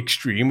pretty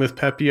extreme with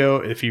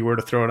Pepiot if he were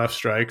to throw enough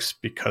strikes,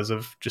 because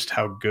of just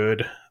how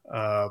good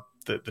the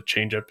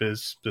changeup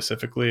is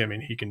specifically. I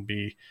mean, he can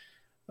be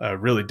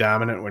really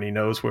dominant when he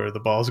knows where the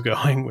ball's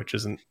going, which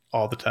isn't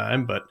all the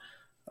time. But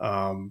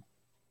I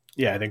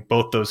think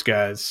both those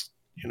guys,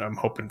 I'm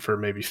hoping for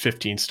maybe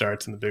 15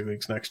 starts in the big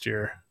leagues next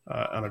year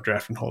on a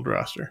draft and hold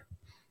roster.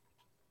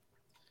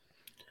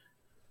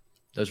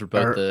 Those were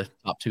both the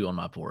top 2 on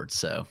my board,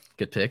 so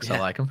good picks. Yeah. I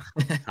like them.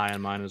 High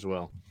on mine as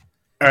well.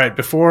 All right,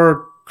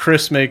 before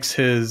Chris makes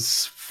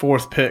his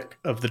 4th pick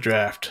of the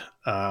draft,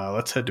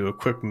 let's head to a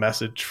quick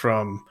message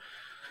from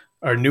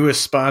our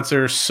newest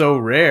sponsor, So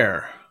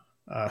Rare.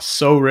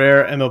 So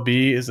Rare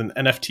MLB is an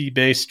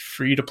NFT-based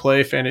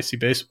free-to-play fantasy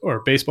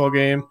baseball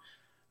game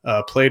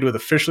played with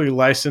officially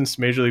licensed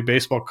Major League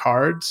Baseball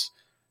cards.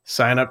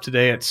 Sign up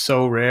today at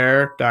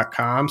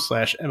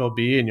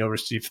sorare.com/MLB and you'll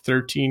receive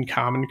 13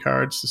 common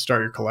cards to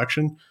start your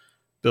collection.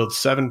 Build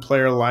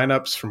 7-player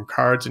lineups from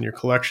cards in your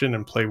collection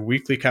and play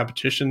weekly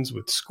competitions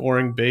with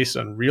scoring based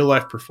on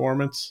real-life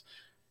performance.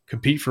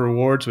 Compete for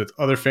rewards with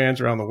other fans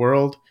around the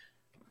world.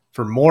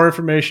 For more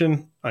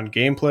information on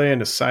gameplay and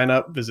to sign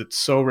up, visit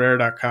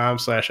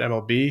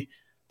sorare.com/MLB.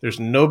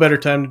 There's no better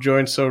time to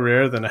join So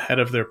Rare than ahead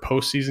of their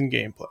postseason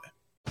gameplay.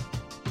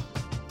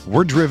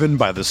 We're driven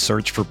by the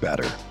search for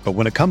better. But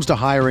when it comes to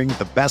hiring,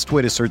 the best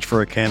way to search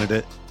for a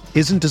candidate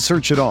isn't to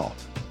search at all.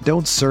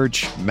 Don't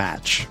search,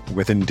 match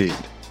with Indeed.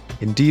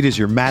 Indeed is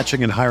your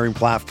matching and hiring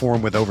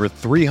platform with over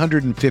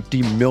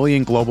 350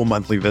 million global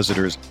monthly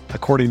visitors,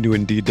 according to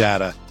Indeed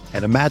data,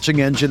 and a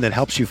matching engine that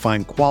helps you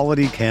find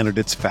quality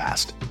candidates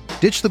fast.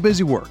 Ditch the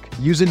busy work.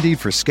 Use Indeed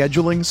for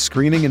scheduling,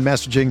 screening, and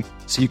messaging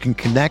so you can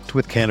connect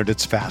with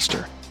candidates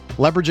faster.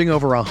 Leveraging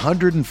over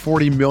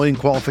 140 million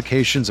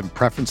qualifications and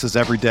preferences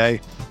every day,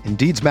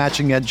 Indeed's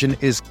matching engine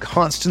is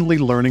constantly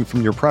learning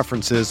from your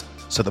preferences,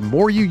 so the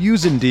more you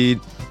use Indeed,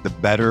 the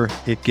better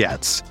it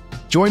gets.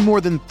 Join more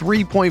than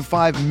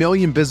 3.5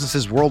 million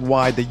businesses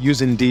worldwide that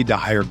use Indeed to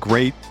hire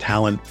great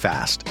talent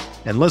fast.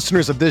 And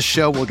listeners of this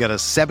show will get a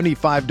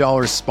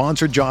 $75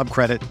 sponsored job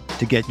credit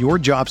to get your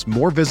jobs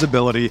more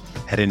visibility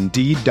at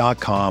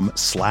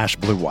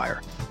Indeed.com/Blue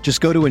Wire. Just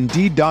go to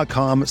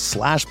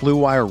Indeed.com/Blue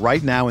Wire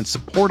right now and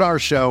support our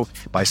show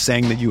by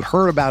saying that you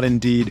heard about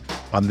Indeed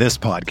on this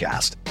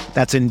podcast.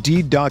 That's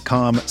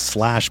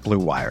Indeed.com/Blue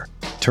Wire.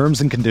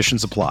 Terms and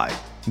conditions apply.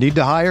 Need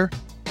to hire?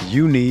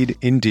 You need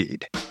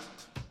Indeed.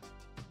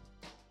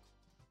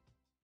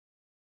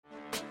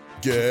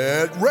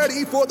 Get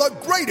ready for the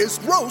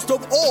greatest roast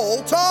of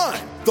all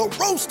time. The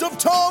Roast of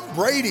Tom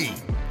Brady.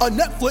 A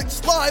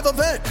Netflix live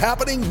event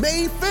happening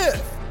May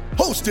 5th.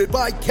 Hosted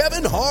by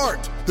Kevin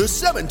Hart, the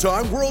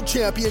 7-time world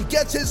champion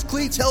gets his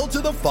cleats held to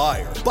the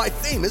fire by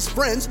famous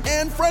friends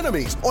and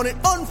frenemies on an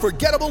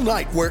unforgettable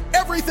night where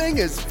everything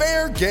is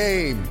fair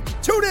game.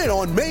 Tune in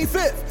on May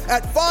 5th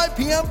at 5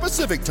 p.m.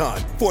 Pacific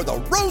time for the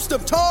Roast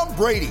of Tom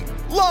Brady,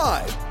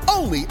 live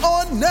only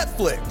on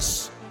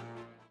Netflix.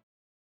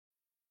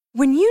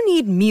 When you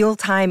need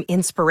mealtime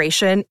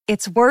inspiration,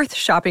 it's worth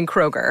shopping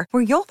Kroger,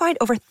 where you'll find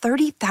over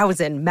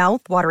 30,000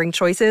 mouth-watering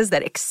choices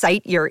that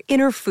excite your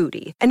inner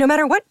foodie. And no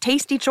matter what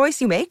tasty choice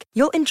you make,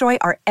 you'll enjoy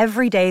our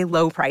everyday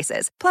low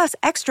prices, plus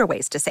extra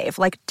ways to save,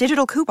 like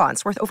digital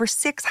coupons worth over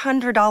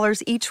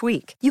 $600 each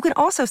week. You can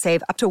also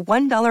save up to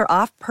 $1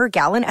 off per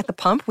gallon at the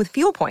pump with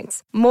fuel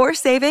points. More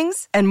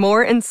savings and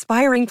more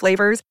inspiring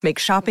flavors make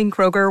shopping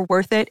Kroger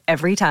worth it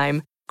every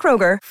time.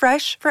 Kroger,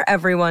 fresh for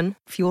everyone.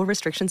 Fuel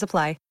restrictions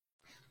apply.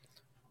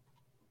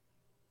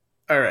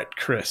 All right,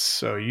 Chris.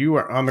 So you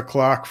are on the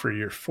clock for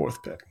your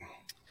fourth pick.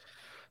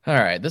 All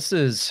right, this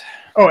is.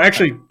 Oh,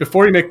 actually,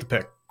 before you make the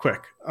pick,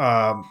 quick,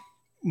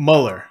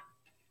 Mueller.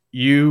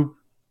 You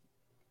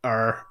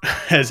are,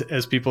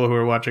 as people who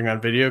are watching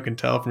on video can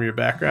tell from your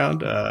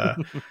background,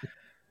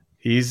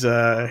 he's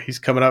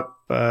coming up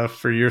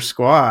for your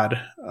squad.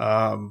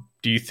 How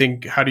do you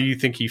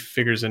think he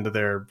figures into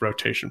their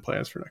rotation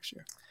plans for next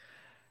year?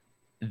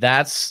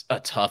 That's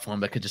a tough one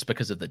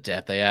because of the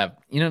depth they have.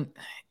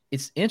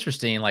 It's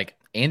interesting. Like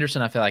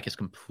Anderson, I feel like is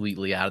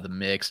completely out of the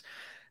mix.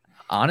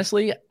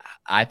 Honestly,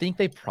 I think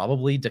they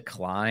probably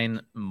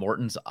decline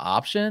Morton's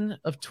option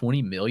of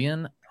 $20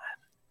 million.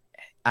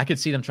 I could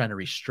see them trying to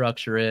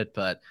restructure it,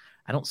 but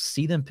I don't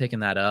see them picking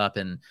that up.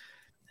 And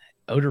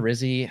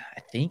Odorizzi, I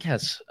think,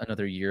 has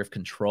another year of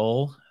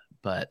control,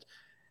 but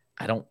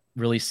I don't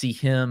really see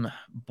him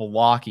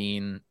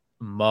blocking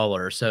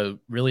Mueller. So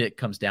really it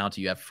comes down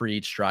to you have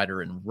Fried, Strider,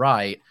 and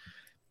Wright.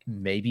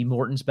 Maybe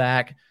Morton's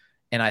back.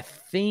 And I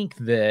think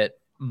that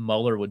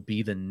Mueller would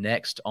be the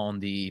next on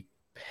the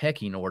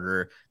pecking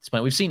order.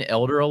 We've seen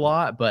Elder a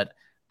lot, but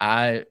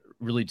I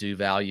really do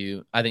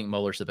I think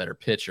Mueller's the better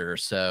pitcher.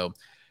 So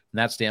from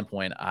that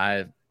standpoint,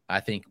 I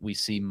think we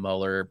see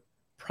Mueller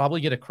probably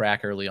get a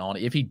crack early on.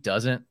 If he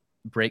doesn't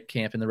break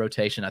camp in the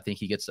rotation, I think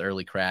he gets the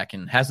early crack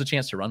and has the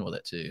chance to run with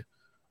it too.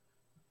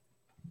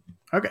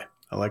 Okay.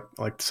 I like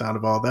the sound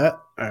of all that.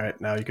 All right.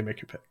 Now you can make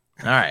your pick.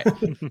 All right.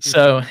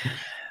 So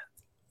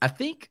I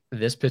think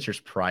this pitcher's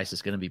price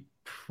is going to be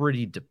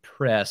pretty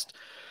depressed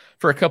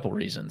for a couple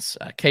reasons.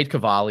 Cade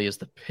Cavalli is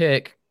the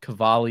pick.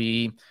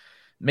 Cavalli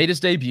made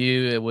his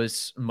debut. It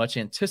was much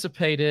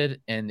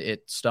anticipated, and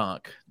it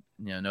stunk.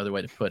 Another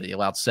way to put it. He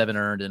allowed 7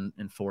 earned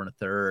in 4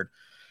 1/3.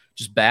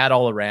 Just bad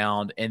all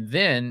around. And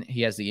then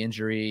he has the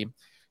injury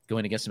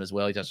going against him as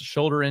well. He has a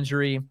shoulder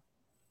injury.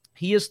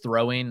 He is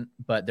throwing,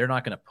 but they're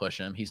not going to push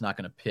him. He's not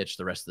going to pitch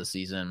the rest of the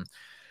season.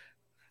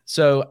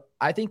 So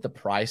I think the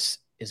price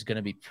is going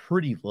to be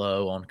pretty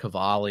low on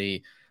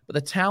Cavalli, but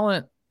the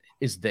talent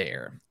is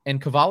there.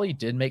 And Cavalli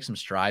did make some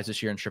strides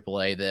this year in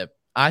AAA that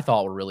I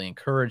thought were really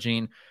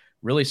encouraging.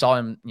 Really saw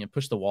him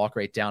push the walk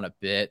rate down a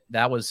bit.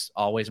 That was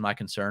always my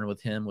concern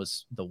with him,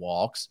 was the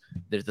walks.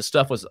 The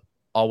stuff was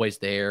always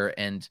there,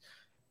 and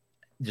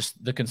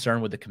just the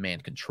concern with the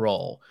command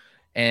control.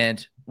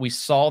 And we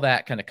saw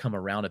that kind of come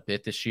around a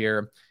bit this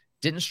year.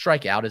 Didn't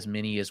strike out as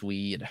many as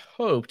we had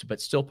hoped,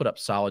 but still put up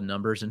solid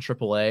numbers in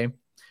AAA.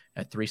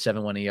 At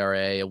 3.71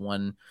 ERA, a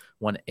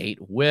 1.18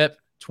 whip,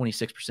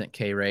 26%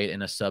 K rate,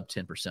 and a sub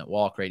 10%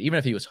 walk rate. Even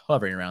if he was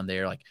hovering around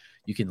there, like,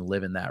 you can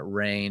live in that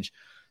range.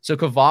 So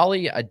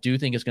Cavalli, I do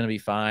think is going to be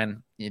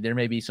fine. There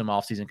may be some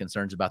offseason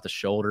concerns about the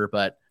shoulder,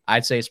 but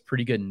I'd say it's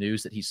pretty good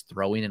news that he's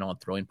throwing and on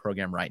throwing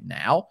program right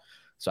now.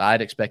 So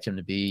I'd expect him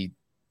to be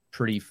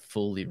pretty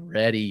fully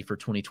ready for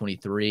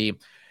 2023.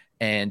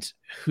 And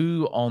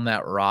who on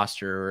that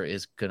roster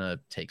is going to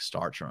take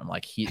starts from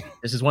him?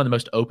 This is one of the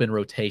most open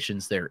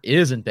rotations there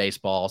is in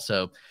baseball.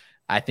 So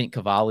I think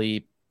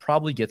Cavalli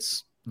probably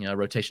gets, a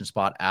rotation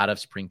spot out of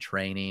spring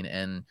training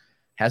and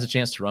has a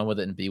chance to run with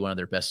it and be one of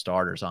their best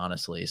starters,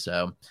 honestly.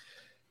 So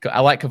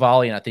I like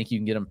Cavalli, and I think you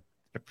can get him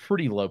a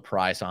pretty low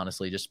price,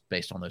 honestly, just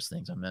based on those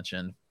things I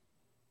mentioned.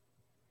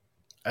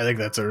 I think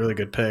that's a really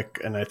good pick,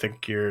 and I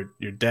think you're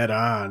dead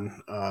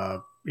on.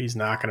 He's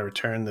not going to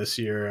return this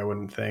year, I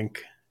wouldn't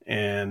think.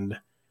 And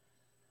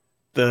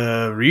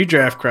the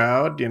redraft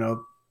crowd,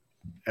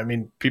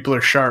 people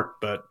are sharp,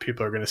 but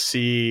people are going to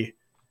see,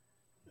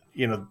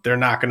 they're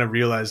not going to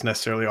realize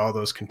necessarily all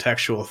those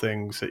contextual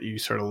things that you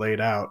sort of laid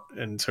out,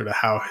 and sort of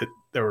how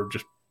there were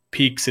just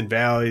peaks and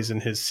valleys in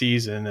his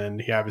season.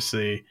 And he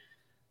obviously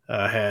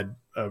had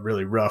a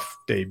really rough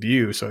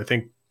debut. So I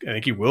think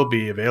he will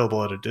be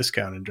available at a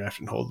discount in draft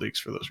and hold leagues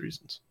for those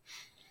reasons.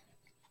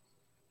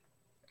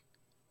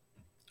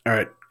 All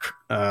right,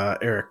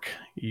 Eric,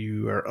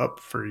 you are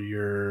up for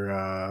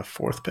your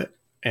fourth pick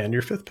and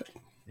your fifth pick.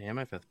 Yeah,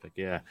 my fifth pick.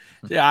 Yeah.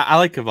 I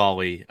like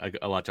Cavalli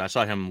a lot. I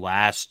saw him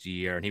last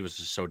year, and he was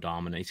just so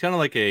dominant. He's kind of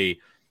like a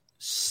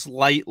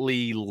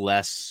slightly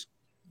less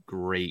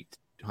great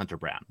Hunter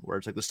Brown, where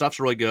it's like the stuff's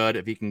really good.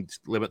 If he can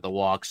limit the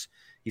walks,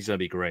 he's going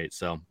to be great.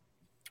 So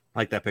I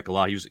like that pick a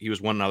lot. He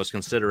was one I was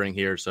considering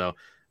here. So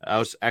I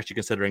was actually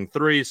considering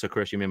 3. So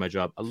Chris, you made my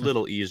job a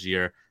little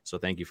easier. So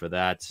thank you for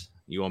that.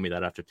 You owe me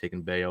that after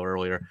taking Bayo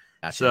earlier.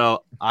 Gotcha.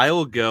 So I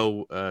will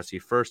go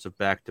first of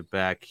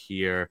back-to-back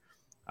here.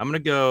 I'm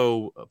going to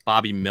go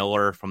Bobby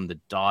Miller from the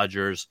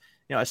Dodgers.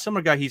 A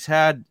similar guy. He's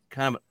had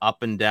kind of an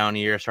up and down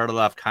year. Started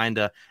off kind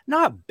of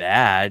not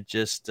bad,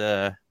 just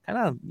kind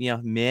of,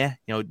 meh,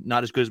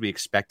 not as good as we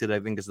expected, I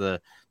think is the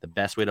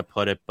best way to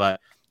put it.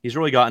 But he's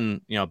really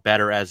gotten,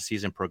 better as the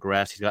season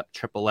progressed. He's got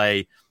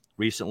AAA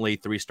recently,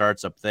 3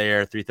 starts up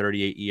there,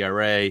 3.38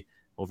 ERA,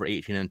 over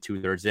 18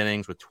 2/3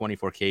 innings with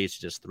 24 Ks,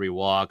 just 3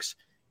 walks.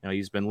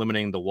 He's been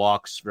limiting the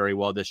walks very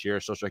well this year,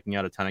 still striking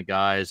out a ton of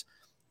guys.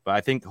 But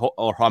I think,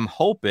 or I'm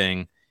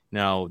hoping,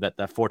 that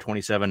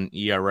 4.27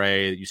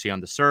 ERA that you see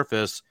on the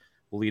surface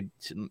will lead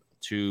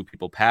to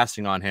people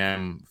passing on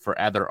him for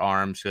other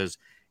arms because,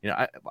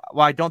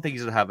 I don't think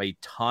he's going to have a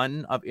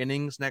ton of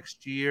innings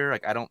next year.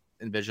 Like, I don't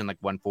envision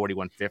 140,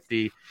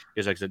 150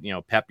 because, like I said,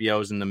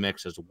 Pepio's in the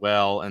mix as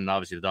well. And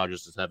obviously the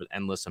Dodgers just have an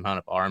endless amount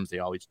of arms. They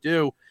always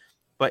do.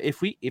 But if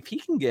he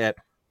can get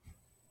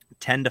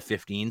 10 to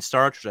 15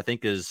 starts, which I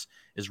think is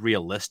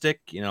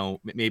realistic,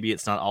 maybe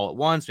it's not all at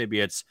once. Maybe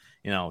it's,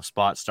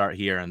 spot start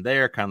here and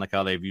there, kind of like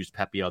how they've used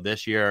Pepio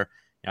this year.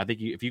 I think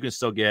if you can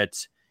still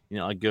get,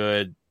 a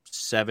good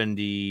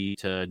 70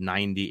 to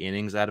 90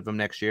 innings out of him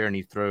next year, and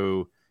he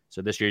threw,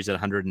 so this year he's at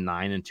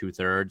 109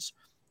 2/3.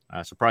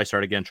 So probably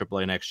start again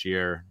AAA next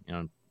year,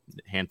 a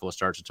handful of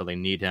starts until they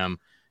need him.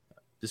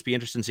 Just be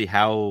interesting to see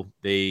how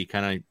they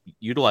kind of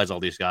utilize all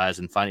these guys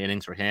and find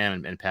innings for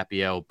him and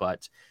Pepio.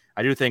 But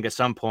I do think at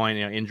some point,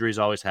 injuries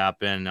always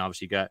happen.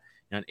 Obviously, you got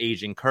an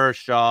aging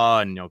Kershaw,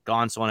 and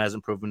Gonsolin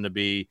hasn't proven to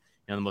be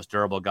the most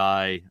durable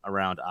guy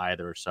around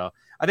either. So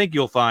I think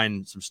you'll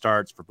find some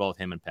starts for both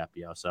him and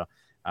Pepio. So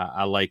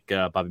I like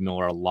Bobby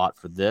Miller a lot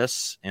for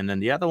this. And then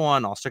the other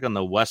one, I'll stick on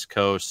the West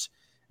Coast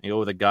and go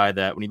with a guy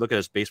that, when you look at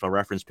his baseball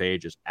reference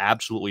page, is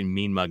absolutely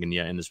mean mugging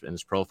you in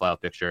this profile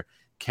picture.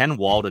 Ken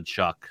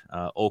Waldichuk,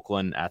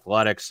 Oakland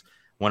Athletics.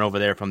 Went over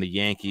there from the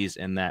Yankees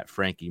in that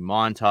Frankie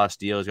Montas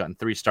deal. He's gotten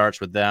 3 starts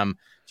with them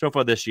so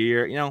far this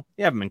year.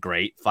 They haven't been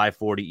great.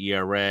 5.40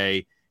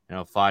 ERA,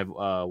 5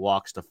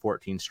 walks to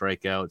 14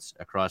 strikeouts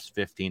across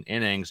 15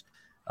 innings.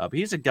 But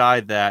he's a guy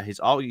that he's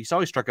always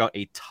struck out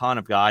a ton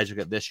of guys. Look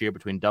at this year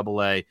between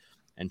AA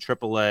and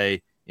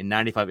AAA in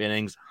 95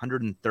 innings,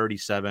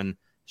 137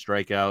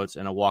 strikeouts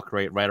and a walk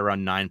rate right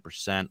around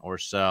 9% or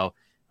so.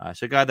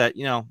 So a guy that,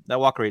 that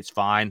walk rate's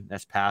fine.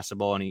 That's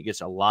passable, and he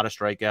gets a lot of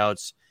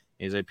strikeouts.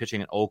 He's pitching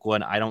in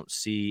Oakland. I don't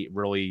see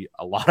really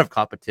a lot of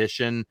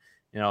competition,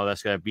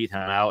 that's going to beat him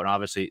out. And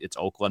obviously it's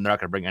Oakland. They're not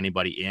going to bring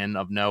anybody in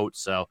of note.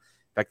 So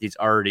in fact, he's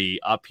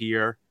already up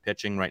here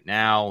pitching right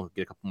now.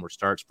 Get a couple more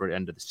starts for the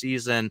end of the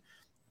season.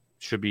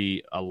 Should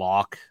be a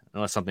lock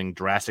unless something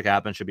drastic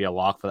happens. Should be a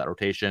lock for that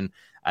rotation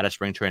out of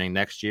spring training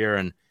next year.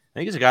 And I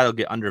think he's a guy that'll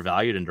get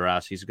undervalued in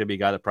drafts. He's going to be a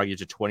guy that probably gets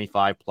you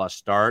 25 plus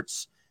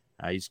starts.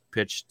 He's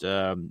pitched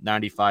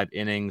 95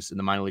 innings in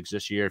the minor leagues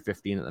this year,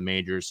 15 at the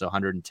majors, so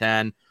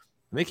 110.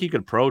 I think he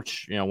could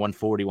approach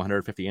 140,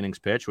 150 innings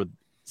pitch with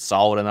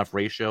solid enough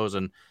ratios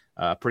and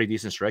a pretty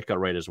decent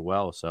strikeout rate as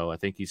well. So I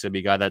think he's going to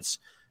be a guy that's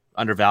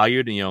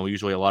undervalued. And,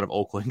 usually a lot of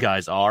Oakland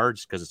guys are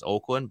just because it's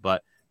Oakland,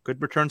 but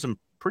could return some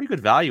pretty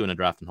good value in the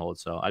draft and hold.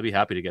 So I'd be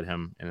happy to get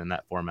him in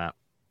that format.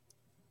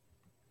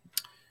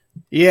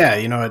 Yeah,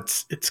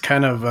 it's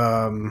kind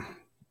of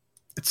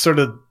it's sort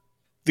of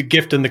the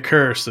gift and the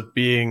curse of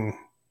being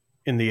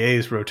in the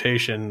A's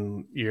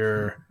rotation.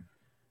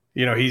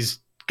 He's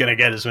gonna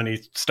get as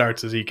many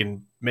starts as he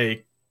can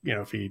make.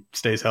 If he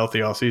stays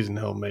healthy all season,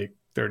 he'll make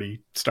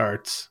 30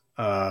 starts.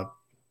 But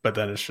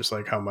then it's just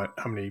like how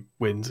many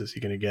wins is he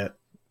gonna get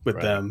with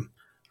them?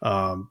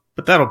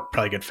 But that'll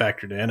probably get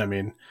factored in. I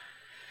mean,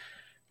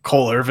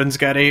 Cole Irvin's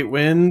got 8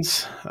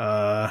 wins.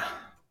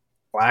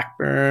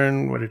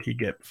 Blackburn, what did he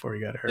get before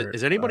he got hurt?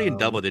 Is anybody in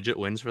double-digit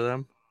wins for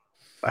them?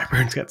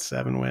 Blackburn's got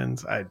 7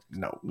 wins.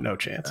 No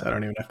chance. I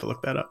don't even have to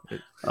look that up.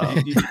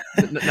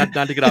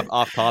 Not to get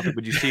off topic,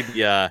 but you see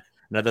the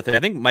another thing. I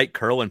think Mike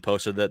Kerwin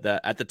posted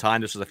that at the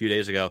time, this was a few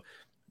days ago,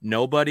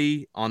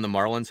 nobody on the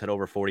Marlins had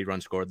over 40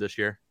 runs scored this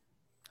year.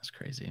 That's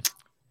crazy.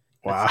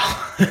 Wow.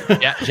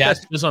 Yeah,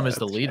 Jazz Chisholm is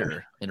the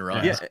leader in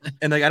runs. Yeah,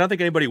 and I don't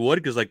think anybody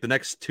would because the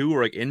next 2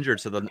 were injured,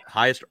 so the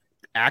highest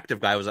active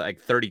guy was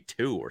at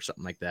 32 or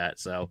something like that.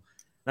 So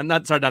I'm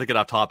not to get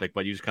off topic,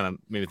 but you just kind of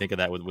made me think of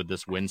that with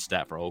this win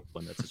stat for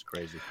Oakland. That's just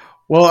crazy.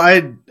 Well,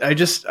 I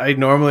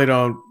normally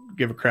don't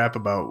give a crap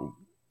about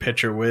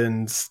pitcher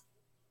wins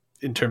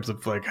in terms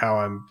of how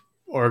I'm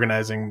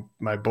organizing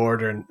my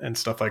board and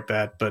stuff like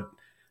that. But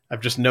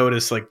I've just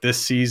noticed this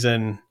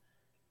season,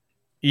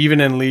 even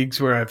in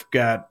leagues where I've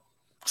got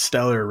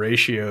stellar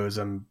ratios,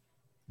 I'm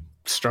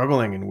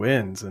struggling in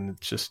wins, and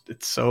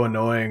it's so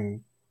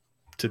annoying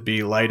to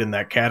be light in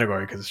that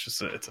category because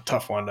it's a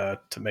tough one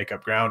to make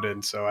up ground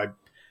in. So I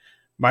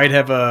might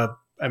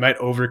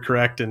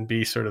overcorrect and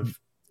be sort of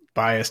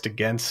biased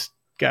against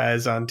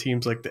guys on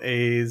teams like the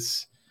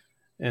A's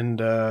and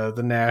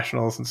the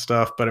Nationals and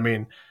stuff. But I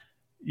mean,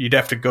 you'd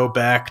have to go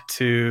back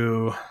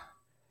to.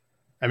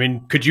 I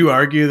mean, could you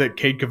argue that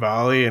Cade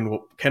Cavalli and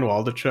Ken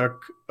Waldichuk,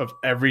 of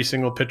every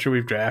single pitcher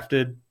we've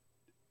drafted,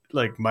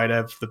 like might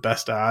have the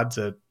best odds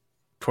at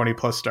 20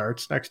 plus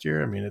starts next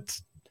year? I mean,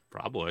 it's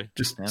probably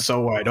just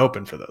so wide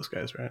open for those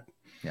guys, right?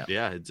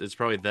 Yeah, it's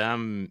probably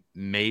them,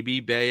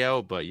 maybe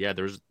Bayo, but yeah,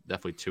 there's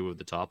definitely two of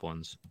the top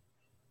ones.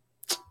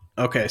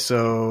 Okay,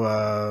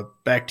 so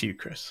back to you,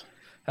 Chris.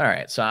 All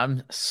right, so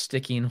I'm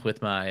sticking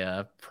with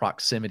my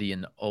proximity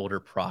and older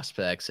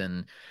prospects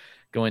and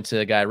going to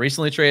a guy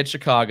recently traded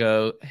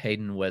Chicago,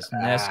 Hayden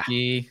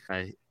Wesneski.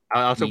 I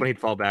was hoping he'd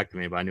fall back to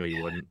me, but I knew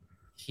he wouldn't.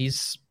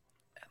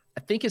 I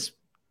think it's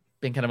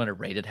been kind of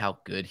underrated how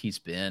good he's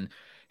been.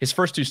 His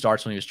first two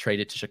starts when he was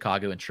traded to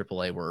Chicago in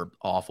AAA were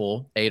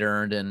awful. 8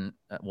 earned in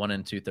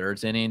 1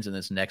 2/3 innings, and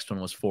this next one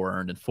was 4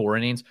 earned in 4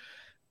 innings.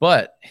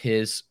 But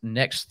his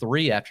next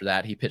 3 after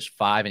that, he pitched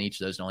 5 in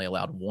each of those and only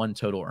allowed 1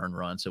 total earned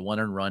run. So 1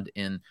 earned run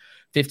in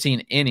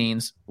 15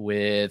 innings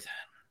with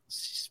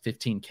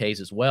 15 Ks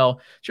as well.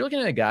 So you're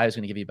looking at a guy who's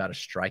going to give you about a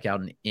strikeout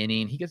an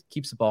inning. He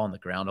keeps the ball on the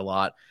ground a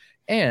lot.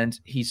 And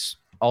he's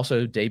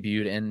also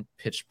debuted and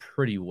pitched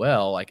pretty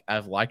well. Like,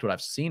 I've liked what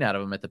I've seen out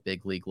of him at the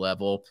big league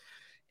level.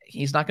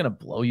 He's not going to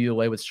blow you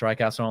away with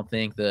strikeouts. I don't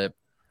think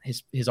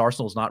his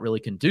arsenal is not really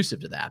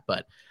conducive to that,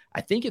 but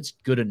I think it's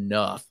good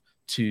enough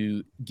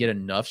to get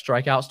enough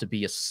strikeouts to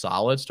be a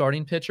solid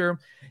starting pitcher.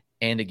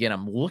 And again,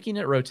 I'm looking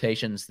at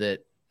rotations that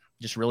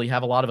just really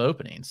have a lot of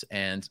openings.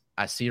 And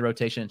I see a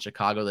rotation in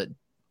Chicago that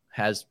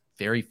has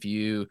very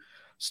few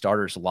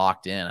starters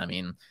locked in. I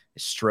mean,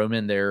 is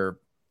Stroman their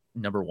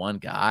number one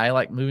guy,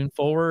 like, moving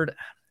forward?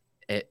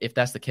 If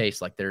that's the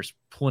case, like, there's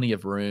plenty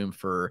of room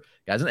for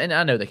guys. And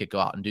I know they could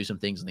go out and do some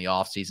things in the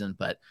offseason,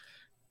 but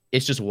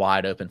it's just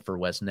wide open for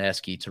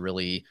Wesneski to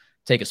really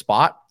take a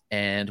spot.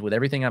 And with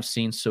everything I've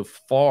seen so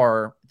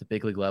far at the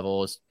big league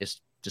level,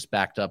 it's just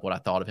backed up what I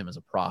thought of him as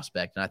a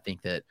prospect. And I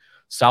think that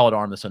solid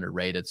arm that's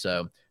underrated.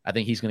 So I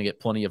think he's going to get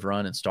plenty of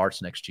run and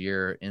starts next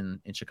year in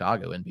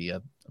Chicago and be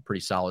a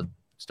pretty solid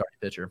starting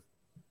pitcher.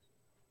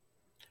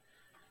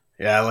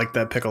 Yeah, I like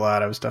that pick a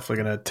lot. I was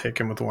definitely going to take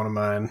him with one of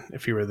mine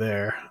if he were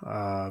there.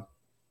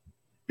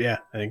 Yeah,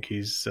 I think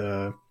he's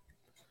I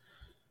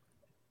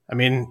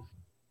mean,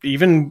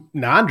 even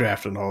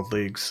non-drafted in old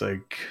leagues,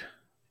 like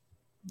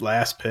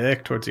last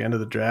pick towards the end of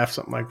the draft,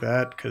 something like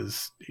that,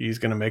 because he's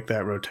going to make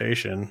that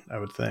rotation, I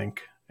would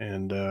think.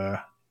 And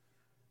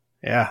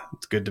yeah,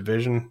 it's a good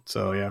division.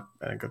 So yeah,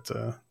 I think it's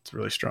a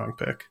really strong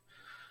pick.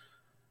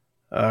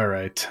 All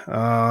right.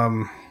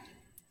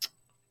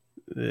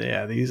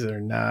 Yeah, these are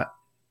not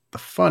the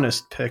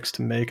funnest picks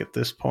to make at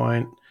this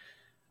point.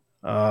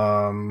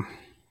 I'm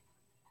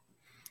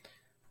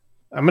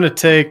going to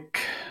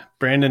take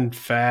Brandon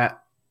Pfaadt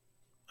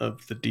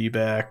of the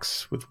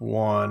D-backs with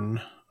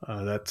 1.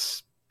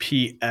 That's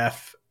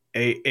P-F-A-A-D-T.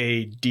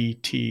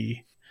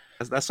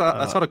 That's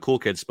how the cool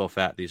kids spell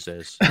fat these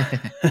days.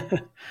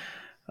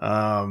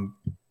 You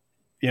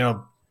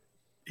know,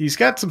 he's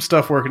got some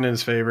stuff working in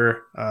his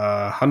favor.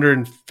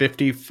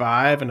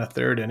 155 and a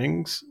third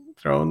innings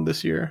thrown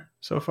this year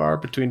so far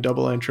between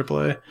AA and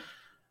AAA.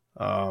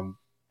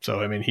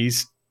 So I mean,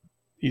 he's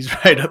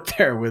right up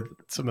there with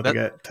some of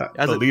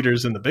the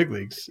leaders in the big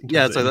leagues.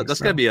 Yeah, so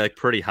that's going to be like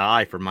pretty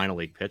high for minor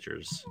league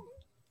pitchers.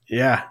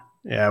 Yeah,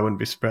 I wouldn't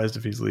be surprised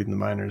if he's leading the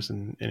minors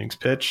in innings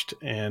pitched.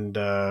 And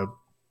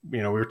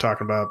we were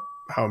talking about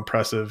how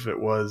impressive it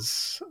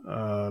was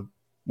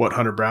what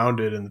Hunter Brown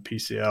did in the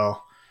PCL.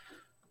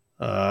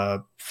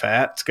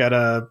 Pfaadt's got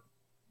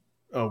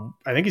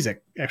I think he's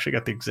actually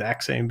got the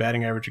exact same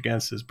batting average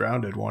against as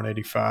Brown did,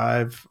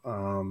 185.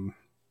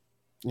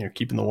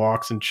 Keeping the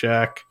walks in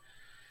check.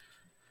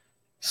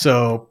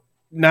 So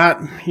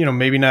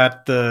maybe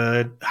not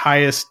the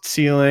highest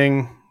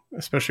ceiling,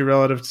 especially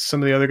relative to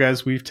some of the other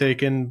guys we've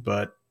taken,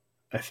 but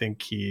I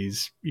think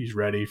he's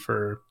ready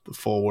for the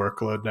full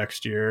workload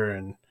next year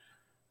and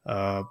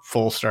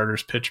full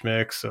starters pitch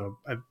mix. So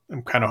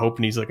I'm kind of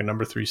hoping he's like a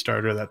number 3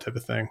 starter, that type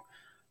of thing,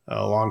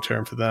 long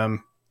term for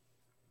them.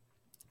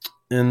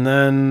 And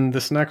then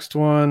this next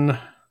one,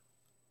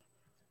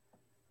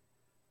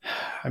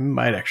 I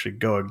might actually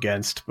go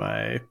against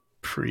my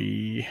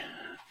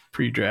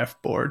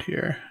pre-draft board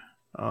here.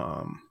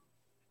 All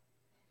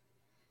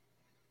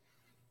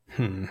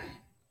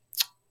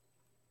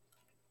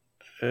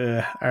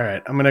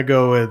right, I'm gonna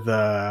go with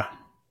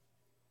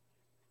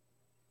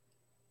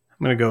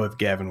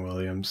Gavin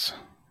Williams.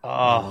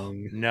 Oh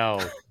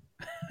no,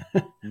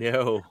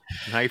 no,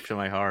 knife to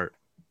my heart.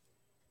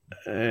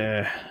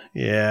 Yeah,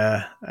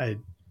 it's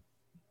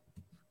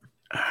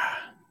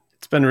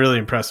been really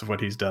impressive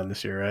what he's done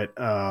this year, right?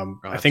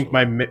 I think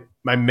my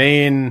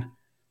main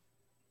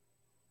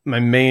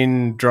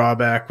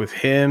drawback with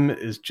him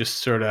is just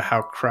sort of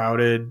how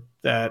crowded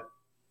that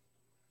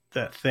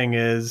thing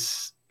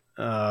is.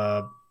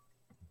 No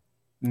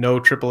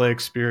AAA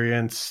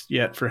experience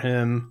yet for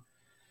him,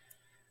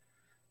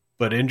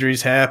 but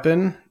injuries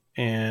happen,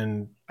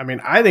 and I mean,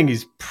 I think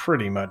he's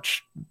pretty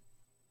much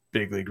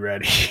big league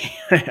ready.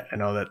 I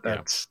know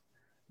that's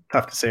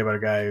tough to say about a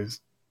guy who's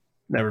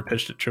never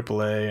pitched at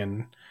AAA,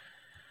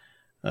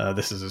 and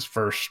this is his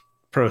first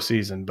pro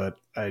season, but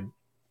I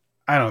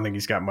don't think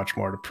he's got much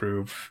more to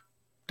prove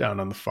down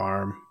on the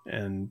farm.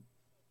 And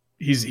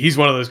he's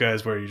one of those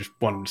guys where you just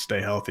want him to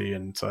stay healthy.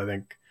 And so I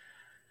think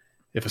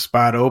if a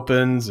spot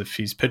opens, if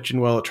he's pitching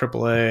well at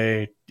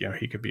AAA,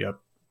 he could be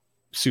up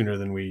sooner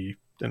than we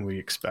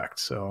expect.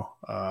 So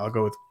I'll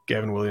go with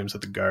Gavin Williams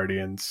at the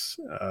Guardians.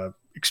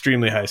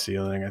 Extremely high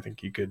ceiling. I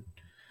think you could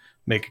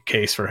make a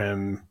case for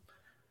him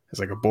as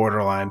like a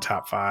borderline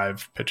top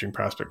 5 pitching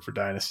prospect for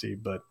Dynasty,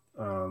 but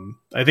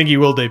I think he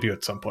will debut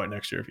at some point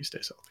next year if he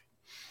stays healthy.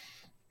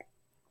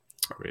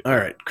 All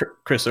right,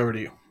 Chris, over to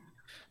you.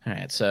 All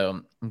right,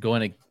 so I'm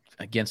going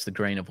against the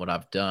grain of what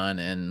I've done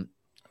and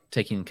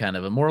taking kind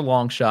of a more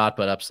long shot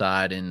but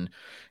upside in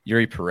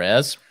Yuri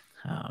Perez.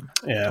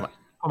 Yeah.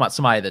 I'm about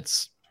somebody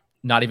that's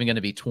not even going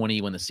to be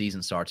 20 when the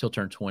season starts. He'll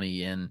turn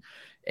 20 in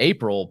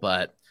April,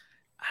 but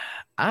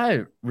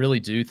I really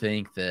do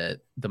think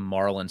that the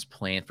Marlins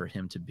plan for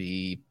him to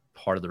be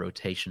part of the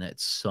rotation at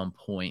some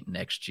point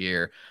next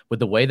year. With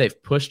the way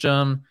they've pushed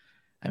him,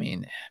 I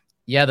mean,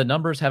 yeah, the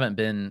numbers haven't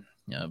been,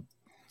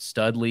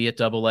 studly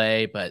at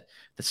AA, but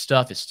the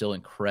stuff is still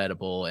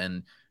incredible.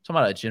 And talking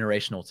about a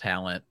generational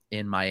talent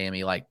in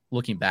Miami, like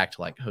looking back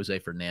to like Jose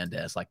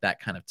Fernandez, like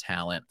that kind of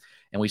talent.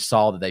 And we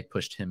saw that they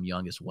pushed him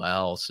young as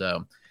well.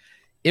 So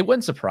it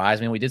wouldn't surprise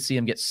me. We did see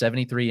him get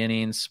 73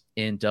 innings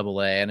in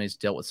AA, and he's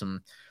dealt with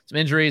some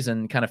injuries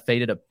and kind of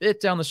faded a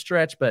bit down the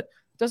stretch, but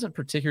it doesn't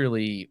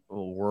particularly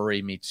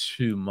worry me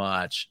too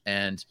much.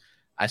 And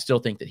I still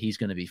think that he's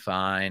going to be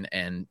fine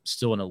and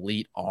still an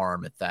elite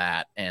arm at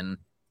that. And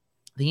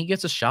I think he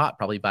gets a shot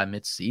probably by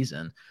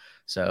mid-season.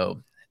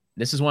 So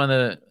this is one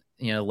of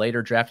the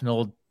later drafting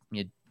old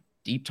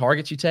deep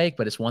targets you take,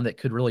 but it's one that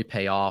could really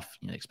pay off,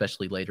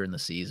 especially later in the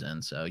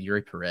season. So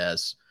Yuri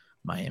Perez,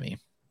 Miami.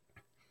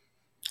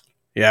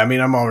 Yeah, I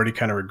mean, I'm already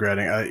kind of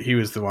regretting. He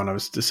was the one I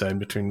was deciding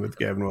between with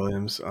Gavin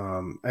Williams.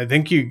 I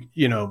think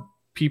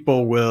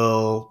people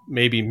will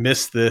maybe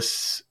miss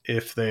this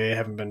if they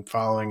haven't been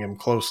following him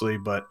closely,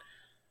 but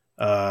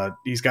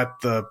he's got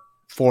the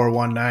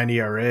 4.19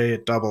 ERA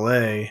at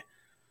AA.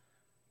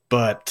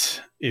 But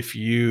if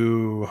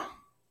you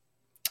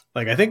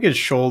I think his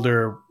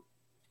shoulder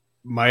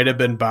might have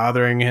been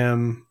bothering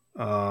him.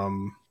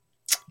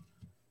 Let's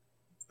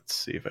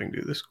see if I can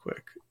do this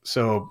quick.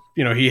 So,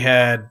 he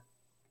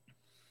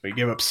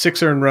gave up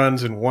 6 earned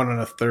runs and 1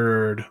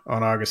 1/3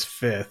 on August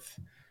 5th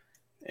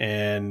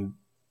and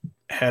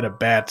had a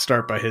bad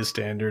start by his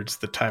standards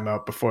the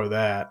timeout before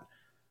that.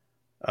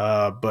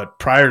 But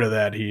prior to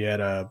that, he had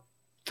a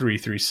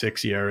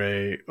 3.36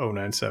 ERA,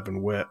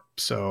 0.97 whip.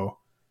 So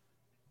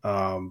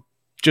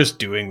just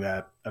doing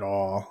that at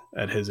all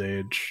at his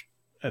age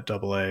at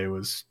AA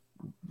was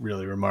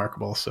really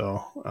remarkable.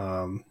 So,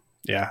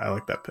 I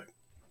like that pick.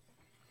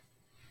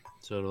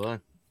 So do I.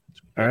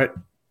 All right.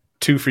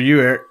 2 for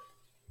you, Eric.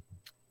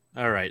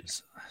 All right.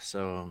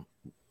 So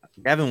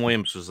Gavin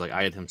Williams was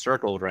I had him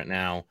circled right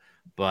now,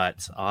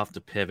 but I'll have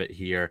to pivot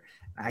here.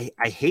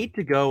 I hate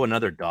to go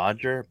another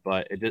Dodger,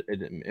 but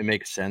it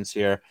makes sense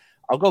here.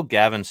 I'll go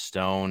Gavin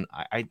Stone.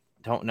 I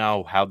don't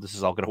know how this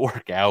is all going to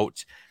work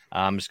out.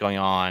 I'm just going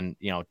on,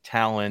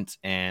 talent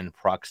and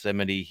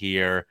proximity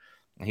here.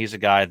 And he's a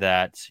guy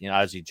that,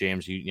 obviously,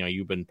 James,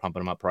 you've been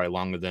pumping him up probably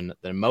longer than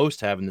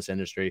most have in this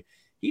industry.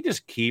 He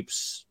just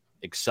keeps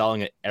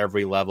excelling at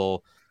every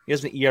level. He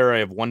has an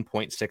ERA of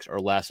 1.6 or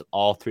less at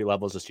all 3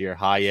 levels this year.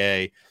 High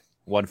A,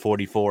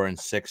 144 in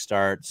 6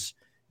 starts.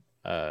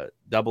 AA,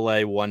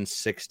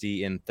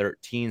 160 in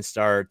 13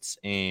 starts.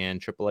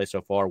 And AAA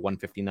so far,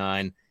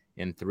 159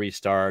 in 3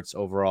 starts.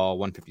 Overall,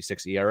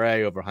 156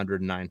 ERA, over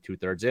 109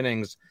 2/3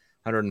 innings,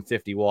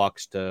 150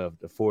 walks to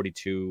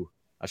 42.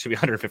 Should be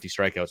 150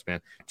 strikeouts,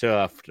 man,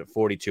 to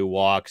 42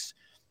 walks.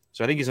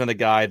 So I think he's another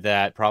guy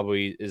that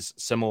probably is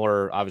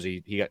similar.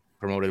 Obviously, he got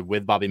promoted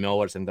with Bobby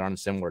Miller, so they're on a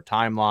similar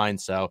timeline.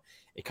 So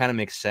it kind of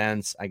makes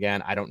sense.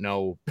 Again, I don't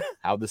know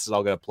how this is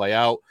all going to play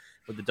out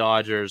with the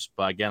Dodgers.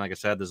 But again, like I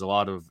said, there's a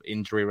lot of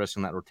injury risk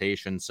in that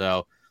rotation.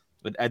 So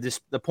but at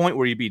the point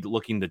where you'd be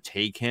looking to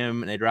take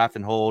him in a draft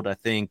and hold, I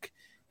think,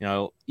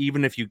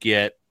 even if you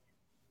get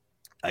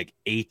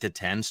 8 to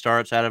 10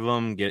 starts out of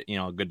him, get,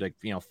 a good,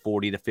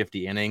 40 to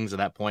 50 innings at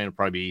that point, it'll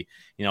probably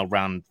be,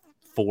 around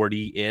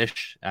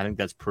 40-ish. I think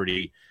that's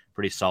pretty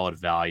solid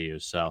value.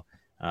 So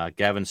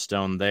Gavin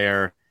Stone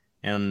there.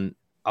 And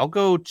I'll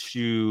go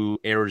to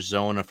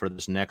Arizona for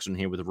this next one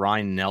here with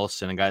Ryan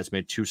Nelson, a guy that's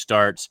made 2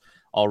 starts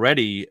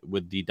already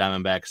with the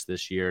Diamondbacks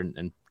this year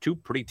and 2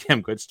 pretty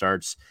damn good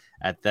starts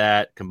at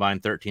that.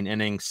 Combined 13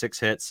 innings, 6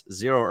 hits,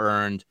 0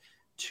 earned,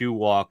 2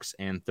 walks,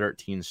 and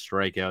 13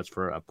 strikeouts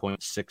for a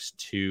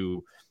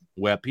 .62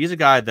 whip. He's a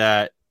guy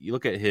that you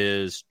look at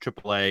his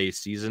AAA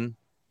season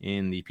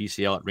in the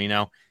PCL at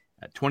Reno,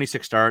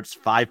 26 starts,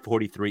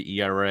 5.43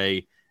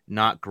 ERA,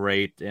 not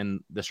great.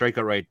 And the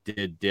strikeout rate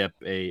did dip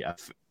a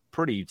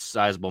pretty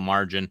sizable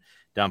margin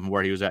down from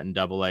where he was at in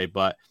AA.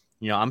 But,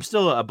 I'm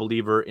still a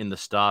believer in the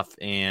stuff.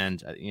 And,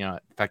 the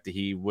fact that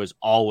he was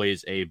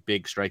always a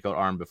big strikeout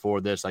arm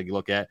before this, you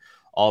look at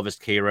all of his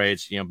K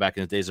rates, back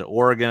in the days at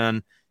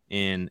Oregon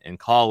in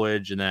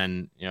college, and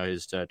then,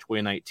 his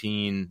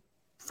 2019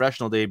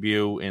 professional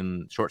debut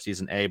in short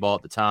season A ball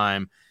at the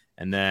time.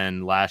 And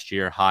then last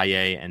year, high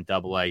A and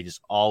double A, he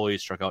just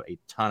always struck out a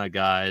ton of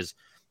guys.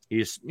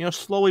 He's,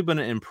 slowly been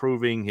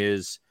improving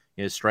his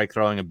strike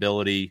throwing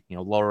ability,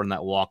 lowering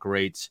that walk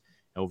rates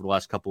over the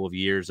last couple of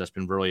years. That's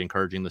been really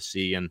encouraging to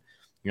see. And,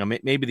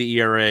 maybe the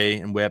ERA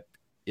and whip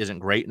isn't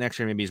great next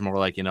year. Maybe he's more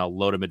like,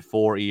 low to mid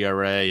 4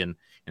 ERA and,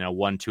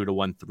 1.2 to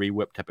 1.3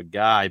 whip type of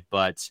guy.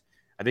 But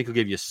I think he'll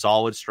give you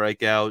solid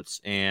strikeouts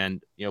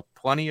and,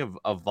 plenty of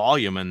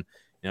volume. And,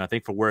 I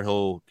think for where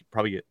he'll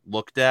probably get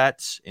looked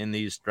at in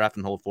these draft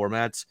and hold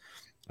formats,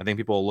 I think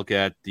people will look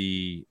at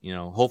the,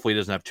 hopefully he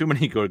doesn't have too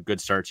many good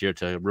starts here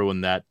to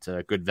ruin that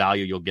good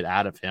value you'll get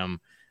out of him.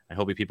 I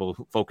hope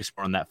people focus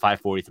more on that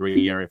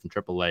 5.43 ERA from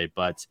AAA,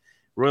 but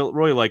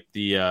really like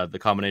the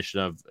combination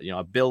of,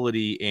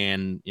 ability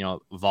and,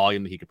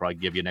 volume that he could probably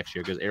give you next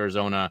year, because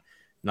Arizona,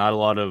 not a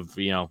lot of,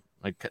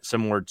 like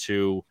similar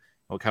to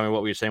kind of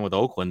what we were saying with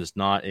Oakland, is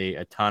not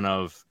a ton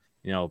of,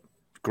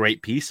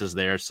 great pieces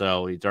there.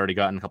 So he's already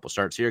gotten a couple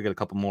starts here, get a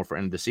couple more for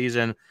end of the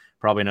season.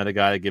 Probably another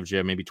guy that gives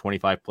you maybe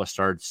 25 plus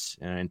starts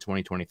in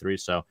 2023.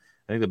 So I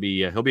think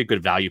he'll be a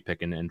good value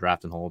pick in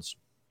draft and holds.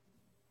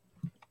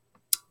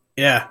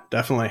 Yeah,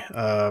 definitely.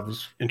 I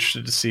was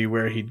interested to see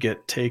where he'd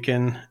get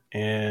taken.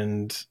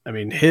 And I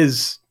mean,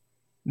 his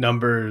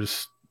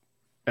numbers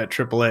at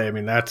AAA, I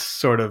mean, that's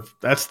the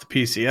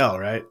PCL,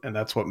 right? And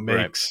that's what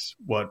makes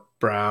what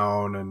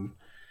Brown and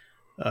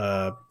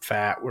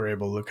Fat were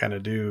able to kind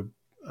of do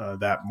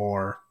that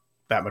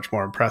much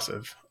more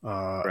impressive.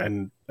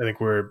 And I think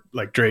we're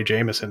like Dre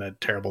Jameson had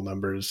terrible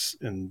numbers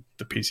in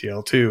the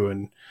PCL too.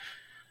 And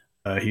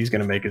he's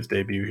going to make his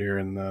debut here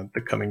in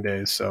the coming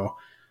days. So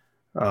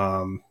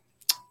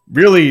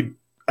really,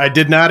 I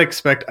did not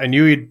expect, I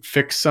knew he'd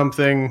fix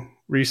something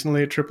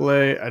recently at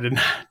AAA. I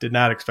did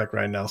not expect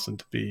Ryan Nelson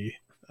to be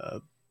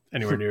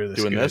anywhere near this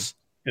doing good this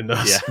in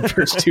those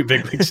first two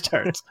big league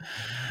starts.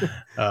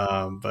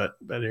 But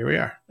here we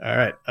are. All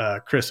right.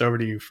 Chris, over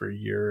to you for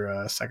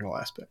your second to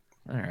last pick.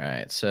 All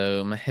right. So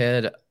I'm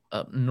head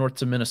up north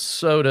to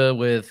Minnesota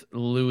with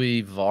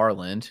Louis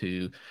Varland,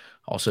 who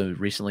also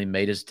recently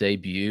made his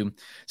debut.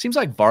 Seems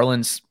like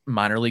Varland's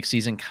minor league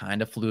season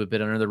kind of flew a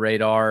bit under the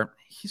radar.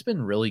 He's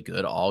been really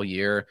good all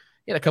year.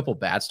 He had a couple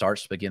bad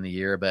starts to begin the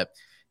year, but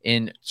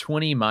in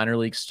 20 minor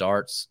league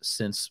starts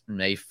since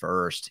May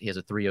 1st, he has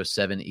a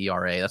 3.07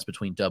 ERA. That's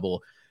between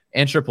double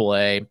and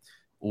AAA,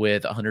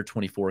 with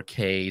 124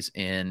 Ks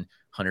in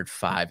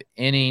 105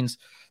 innings.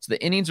 So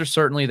the innings are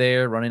certainly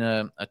there, running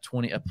a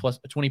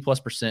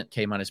 20+%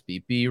 K minus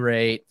BB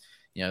rate,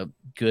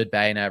 good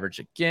batting average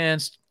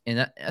against.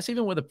 And that's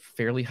even with a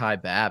fairly high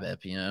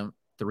BABIP,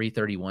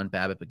 331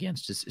 BABIP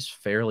against is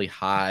fairly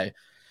high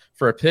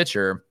for a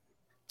pitcher.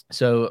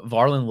 So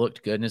Varland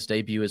looked good in his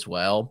debut as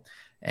well.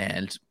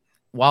 And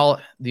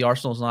while the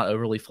arsenal's not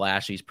overly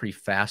flashy, he's pretty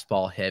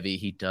fastball heavy.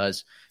 He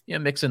does,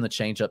 mix in the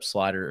changeup,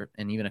 slider,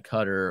 and even a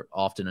cutter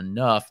often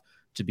enough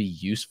to be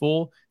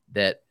useful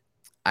that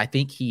I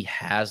think he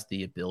has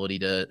the ability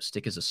to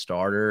stick as a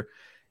starter.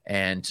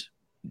 And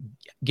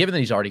given that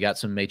he's already got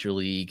some major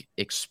league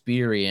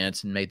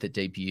experience and made the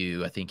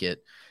debut, I think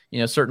it,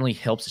 certainly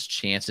helps his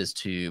chances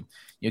to,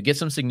 get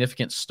some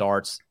significant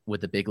starts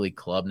with the big league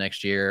club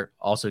next year.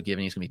 Also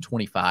given he's going to be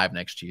 25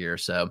 next year.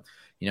 So,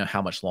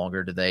 how much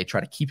longer do they try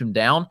to keep him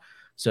down?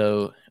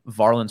 So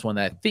Varland's one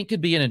that I think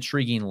could be an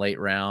intriguing late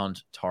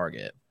round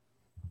target.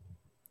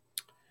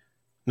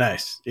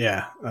 Nice.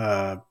 Yeah.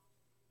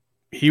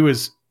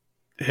 His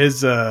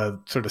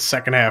sort of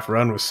second half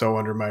run was so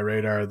under my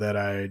radar that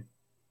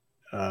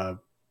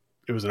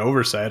it was an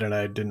oversight and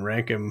I didn't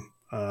rank him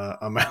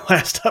on my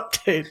last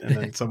update. And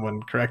then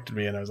someone corrected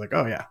me and I was like,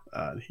 oh yeah,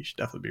 he should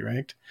definitely be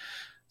ranked.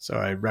 So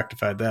I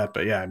rectified that.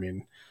 But yeah, I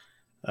mean,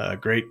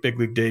 great big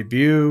league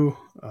debut.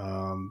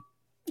 I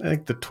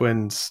think the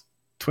Twins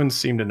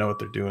seem to know what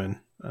they're doing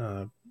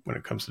when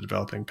it comes to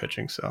developing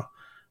pitching. So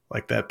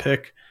like that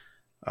pick.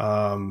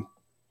 All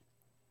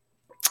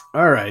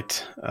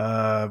right.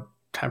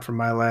 Time for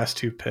my last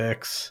two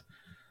picks.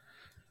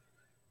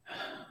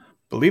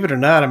 Believe it or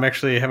not, I'm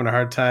actually having a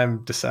hard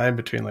time deciding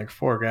between like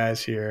four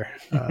guys here.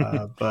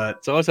 But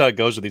it's always how it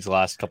goes with these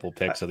last couple of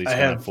picks of these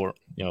kind of four,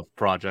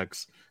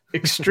 projects.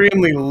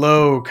 Extremely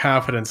low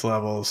confidence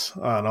levels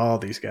on all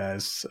these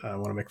guys. I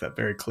want to make that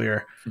very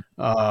clear.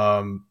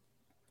 All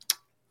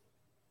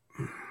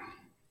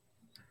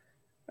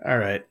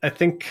right. I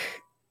think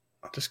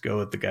I'll just go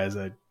with the guys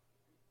I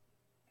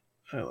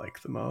like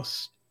the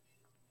most.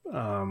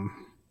 All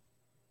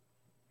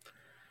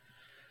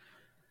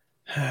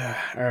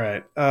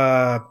right.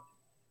 Gosh,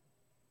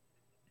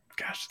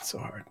 it's so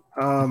hard.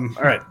 All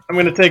right. I'm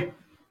gonna take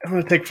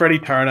Freddie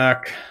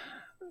Tarnok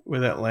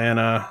with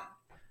Atlanta,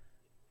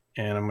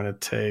 and I'm gonna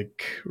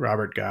take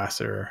Robert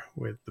Gasser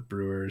with the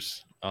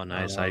Brewers. Oh,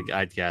 nice.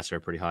 I'd Gasser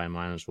pretty high in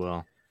mine as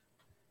well.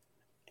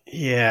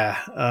 Yeah.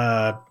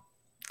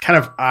 Kind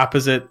of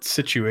opposite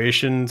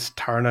situations.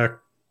 Tarnok,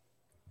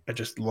 I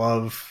just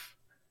love.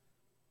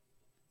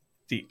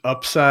 the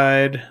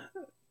upside,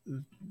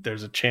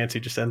 there's a chance he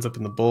just ends up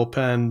in the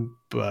bullpen,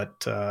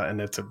 but and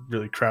it's a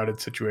really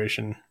crowded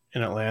situation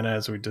in Atlanta,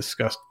 as we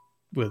discussed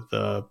with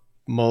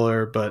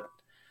Muller. But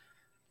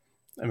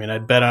I mean,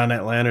 I'd bet on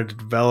Atlanta to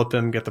develop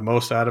him, get the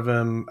most out of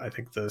him. I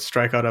think the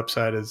strikeout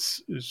upside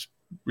is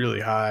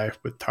really high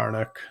with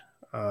Tarnok.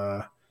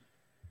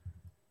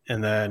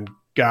 And then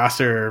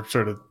Gosser,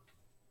 sort of,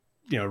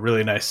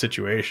 really nice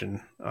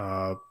situation.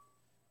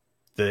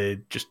 They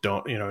just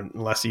don't,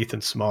 unless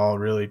Ethan Small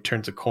really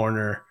turns a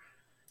corner,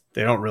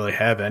 they don't really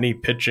have any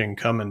pitching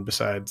coming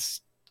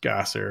besides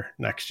Gosser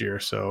next year.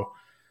 So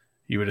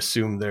you would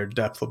assume their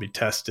depth will be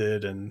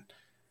tested, and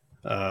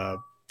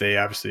they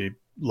obviously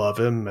love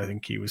him. I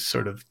think he was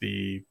sort of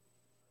the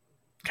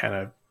kind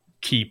of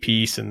key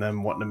piece in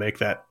them wanting to make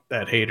that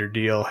Hader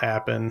deal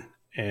happen,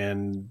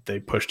 and they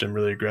pushed him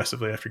really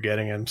aggressively after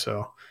getting him.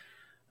 So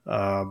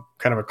kind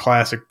of a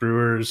classic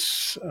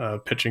Brewers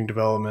pitching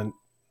development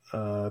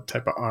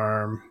type of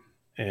arm,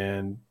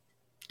 and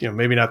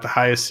maybe not the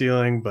highest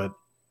ceiling, but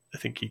I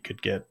think he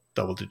could get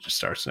double-digit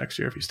starts next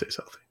year if he stays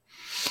healthy.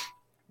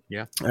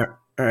 Yeah.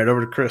 All right,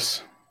 over to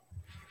Chris.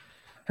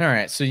 All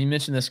right, so you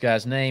mentioned this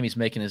guy's name. He's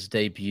making his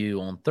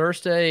debut on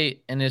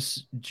Thursday, and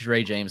it's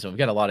Drey Jameson. We've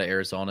got a lot of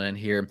Arizona in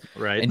here.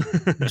 Right.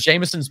 And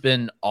Jameson's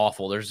been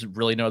awful. There's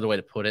really no other way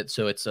to put it.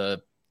 So it's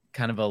a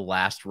kind of a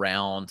last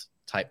round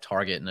type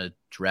target in a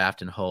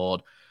draft and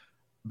hold,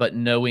 but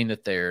knowing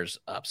that there's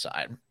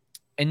upside.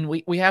 And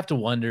we have to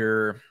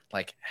wonder,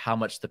 like, how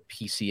much the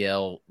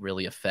PCL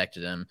really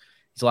affected him.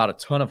 He's allowed a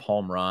ton of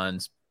home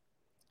runs.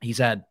 He's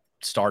had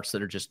starts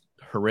that are just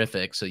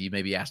horrific. So you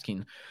may be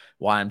asking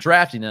why I'm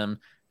drafting him.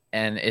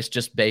 And it's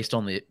just based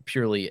on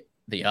purely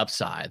the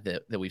upside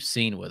that we've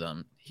seen with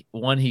him.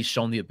 One, he's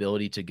shown the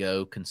ability to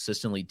go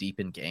consistently deep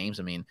in games.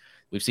 I mean,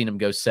 we've seen him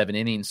go 7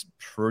 innings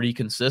pretty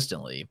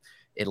consistently,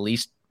 at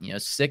least,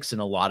 6 in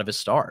a lot of his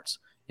starts.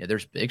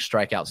 There's big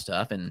strikeout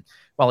stuff. And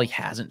while he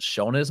hasn't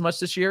shown it as much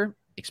this year,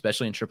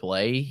 especially in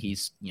AAA,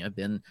 he's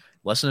been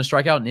less than a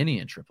strikeout in inning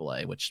in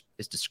AAA, which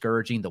is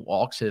discouraging. The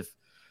walks have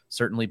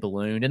certainly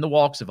ballooned, and the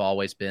walks have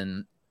always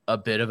been a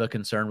bit of a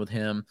concern with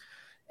him.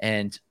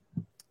 And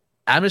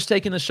I'm just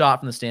taking the shot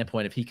from the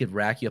standpoint if he could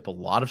rack you up a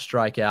lot of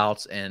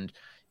strikeouts, and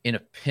in a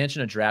pinch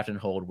in a draft and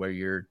hold where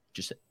you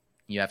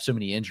have so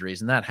many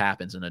injuries, and that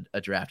happens in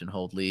a draft and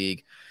hold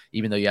league.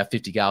 Even though you have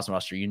 50 guys on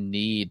roster, you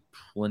need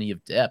plenty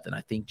of depth. And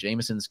I think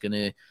Jameson's going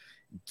to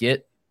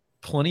get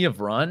plenty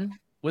of run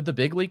with the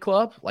big league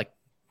club.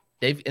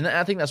 And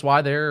I think that's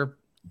why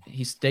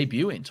he's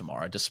debuting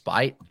tomorrow,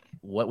 despite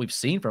what we've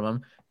seen from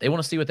him. They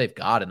want to see what they've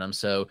got in him.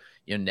 So,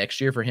 next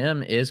year for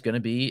him is going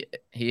to be,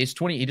 he's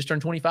 20, he just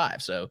turned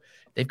 25. So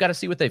they've got to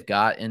see what they've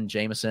got in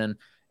Jameson.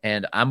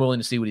 And I'm willing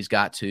to see what he's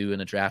got to in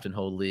the draft and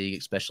hold league,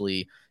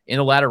 especially in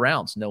the latter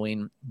rounds,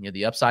 knowing,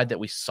 the upside that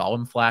we saw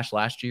him flash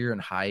last year in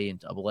high A and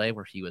Double A,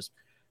 where he was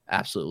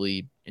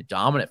absolutely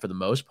dominant for the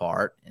most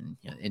part. And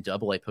in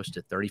Double A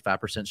posted 35%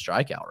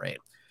 strikeout rate.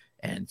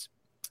 And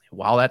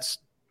while that's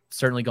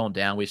certainly going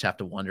down, we just have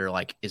to wonder,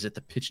 is it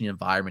the pitching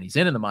environment he's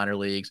in the minor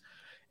leagues?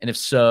 And if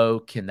so,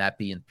 can that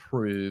be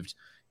improved?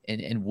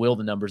 And will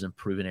the numbers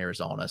improve in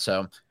Arizona?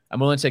 So I'm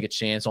willing to take a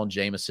chance on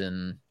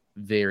Jameson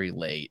very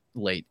late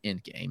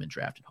in game and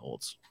draft and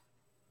holds.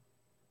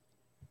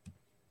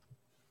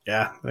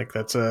 Yeah, I think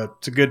it's a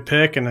good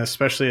pick, and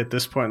especially at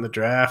this point in the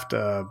draft.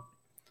 I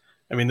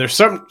mean, there's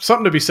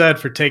something to be said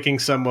for taking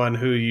someone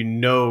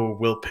who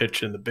will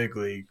pitch in the big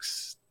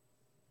leagues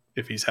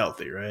if he's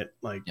healthy, right?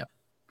 Yep.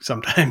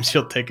 Sometimes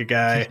you'll take a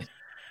guy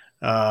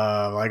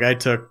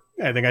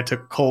I think I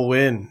took Cole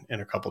Winn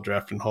in a couple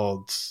draft and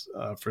holds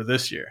for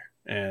this year,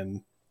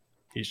 and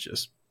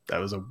that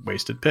was a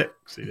wasted pick.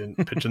 So he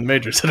didn't pitch in the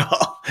majors at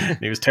all. And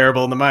he was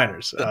terrible in the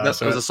minors. That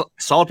was a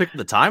solid pick at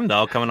the time,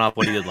 though, coming off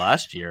what he did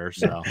last year.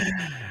 So,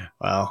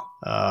 well,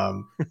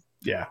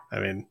 yeah. I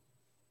mean,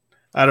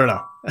 I don't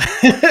know.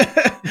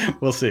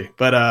 We'll see.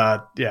 But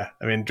yeah,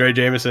 I mean, Drey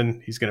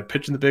Jameson, he's going to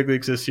pitch in the big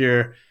leagues this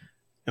year.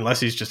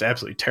 Unless he's just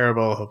absolutely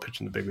terrible, he'll pitch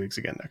in the big leagues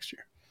again next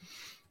year.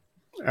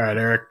 All right,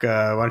 Eric,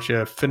 why don't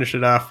you finish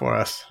it off for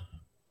us?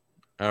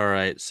 All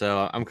right,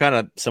 so I'm kind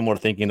of similar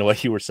thinking to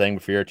what you were saying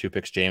before your 2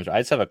 picks, James. I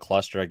just have a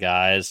cluster of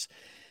guys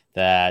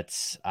that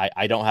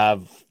I don't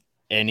have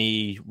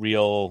any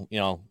real,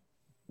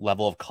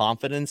 level of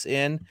confidence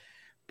in,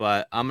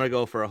 but I'm going to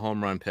go for a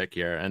home run pick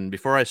here. And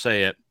before I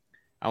say it,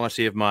 I want to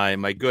see if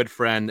my good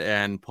friend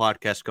and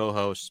podcast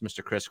co-host,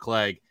 Mr. Chris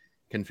Clegg,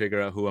 can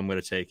figure out who I'm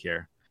going to take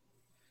here.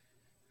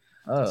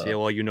 Oh. See how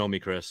well you know me,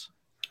 Chris.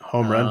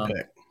 Home run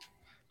pick.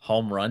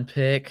 Home run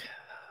pick.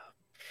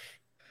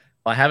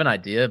 Well, I have an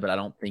idea, but I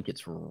don't think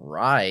it's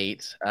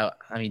right. I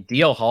mean,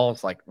 DL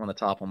Hall's on the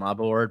top on my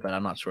board, but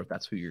I'm not sure if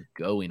that's who you're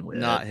going with.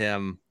 Not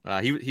him.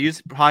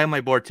 He's high on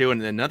my board too.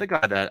 And another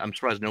guy that I'm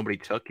surprised nobody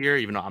took here,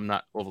 even though I'm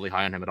not overly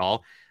high on him at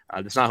all.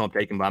 That's not who I'm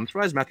taking, but I'm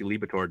surprised Matthew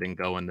Liberatore didn't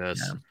go in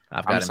this. Yeah,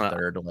 I've got him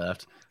third to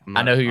left.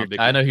 I know who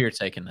you're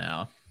taking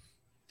now.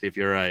 See if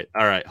you're right.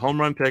 All right, home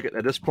run pick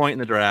at this point in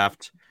the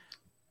draft.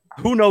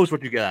 Who knows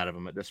what you get out of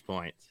him at this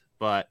point?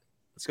 But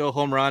Let's go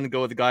home run.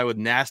 Go with the guy with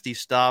nasty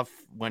stuff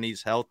when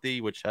he's healthy,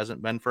 which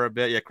hasn't been for a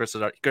bit. Yeah, Chris,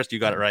 you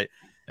got it right.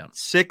 Yeah.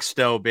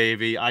 Sixto,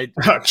 baby.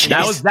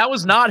 That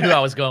was not who I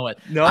was going with.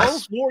 No, I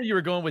swore you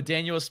were going with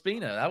Daniel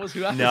Espina. That was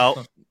who I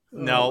was.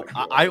 No.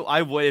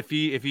 I would if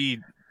he.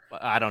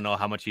 I don't know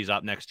how much he's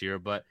up next year,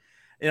 but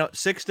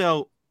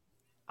Sixto.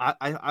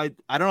 I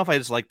don't know if I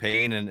just like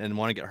pain and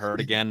want to get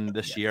hurt again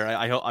this year.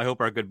 I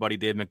hope our good buddy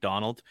Dave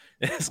McDonald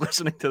is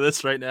listening to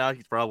this right now.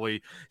 He's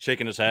probably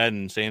shaking his head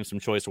and saying some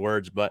choice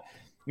words, but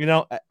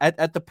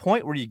at the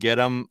point where you get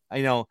him,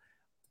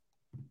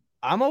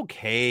 I'm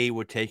okay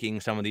with taking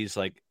some of these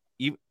like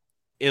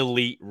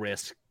elite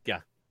risk.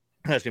 Yeah,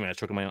 excuse me, I was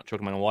choking my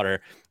own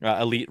water.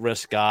 Elite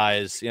risk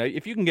guys.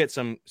 If you can get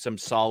some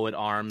solid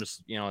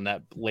arms, in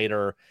that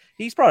later,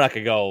 he's probably not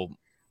gonna go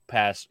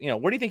past. Where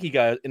do you think he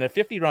got in a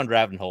 50-round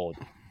draft and hold?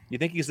 You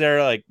think he's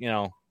there like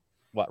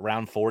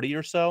round 40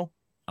 or so?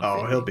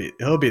 Oh,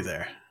 he'll be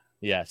there.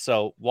 Yeah.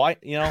 So why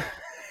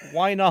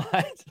why not?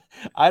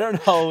 I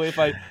don't know if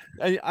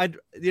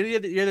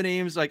the other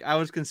names like I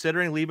was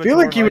considering leaving. I feel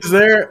like he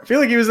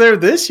was there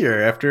this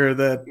year after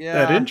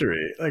that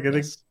injury. Like I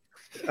think.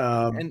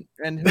 And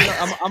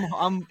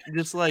I'm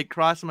just like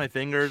crossing my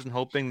fingers and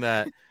hoping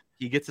that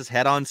he gets his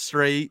head on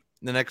straight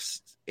in the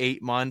next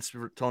 8 months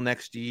till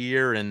next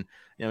year, and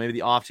maybe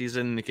the off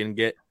season can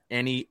get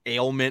any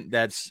ailment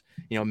that's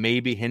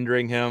maybe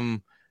hindering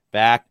him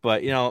back.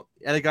 But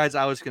other guys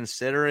I was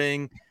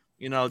considering,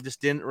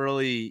 just didn't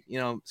really,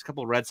 a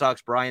couple of Red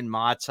Sox, Brian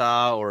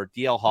Mata or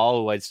DL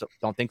Hall, who I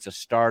don't think's a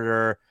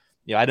starter.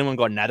 I didn't want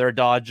to go another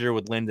Dodger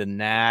with Lyndon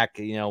Knack,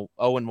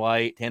 Owen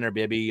White, Tanner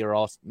Bibby, or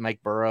all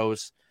Mike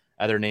Burrows,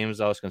 other names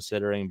I was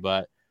considering.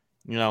 But,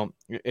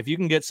 if you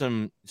can get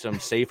some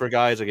safer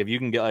guys, like if you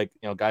can get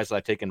guys that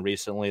I've taken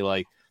recently,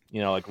 like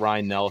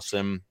Ryan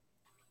Nelson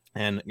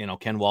and,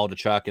 Ken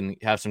Waldichuk, and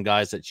have some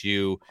guys that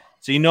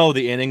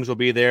the innings will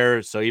be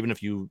there. So even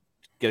if you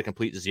get a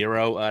complete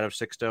 0 out of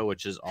Sixto,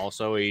 which is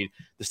also a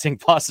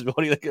distinct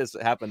possibility that has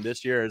happened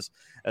this year,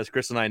 as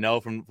Chris and I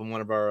know from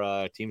one of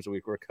our teams that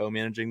we were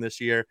co-managing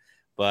this year.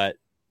 But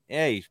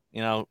hey,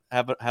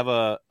 have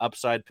a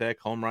upside pick,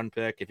 home run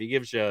pick. If he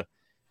gives you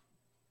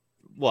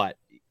what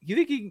you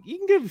think you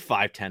can give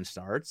 5-10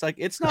 starts, like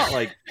it's not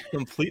like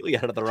completely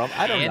out of the realm.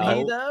 I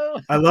don't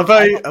know. I love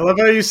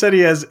how you said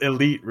he has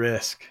elite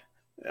risk.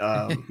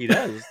 He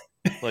does.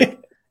 Like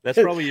that's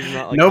probably even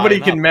not like nobody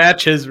can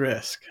match his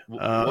risk.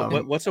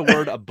 What's a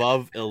word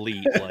above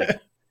elite? Like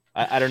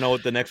I don't know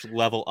what the next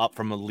level up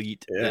from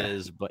elite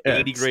is, but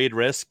 80 grade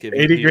risk.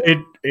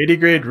 80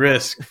 grade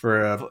risk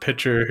for a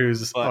pitcher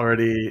who's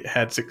already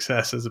had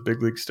success as a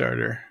big league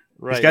starter.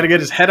 Right. He's got to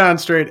get his head on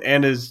straight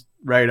and his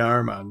right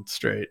arm on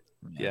straight.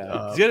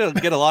 Yeah, he's gonna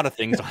get a lot of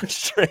things on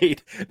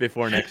straight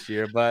before next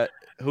year, but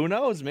who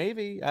knows?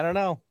 Maybe, I don't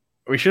know.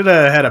 We should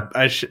have had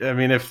I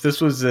mean, if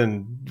this was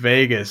in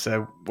Vegas,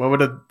 what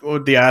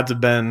would the odds have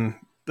been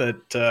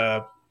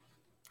that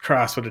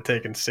Cross would have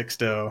taken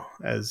Sixto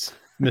as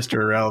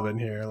Mr. Irrelevant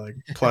here, like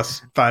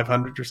plus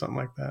 500 or something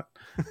like that?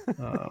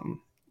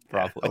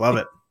 Probably.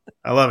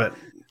 I love it.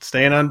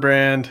 Staying on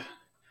brand,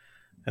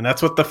 and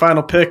that's what the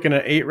final pick in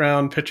an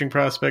 8-round pitching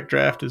prospect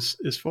draft is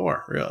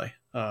for, really,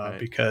 right.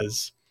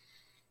 Because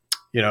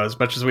as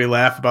much as we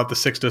laugh about the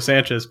Sixto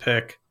Sanchez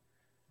pick,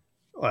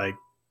 like,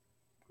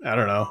 I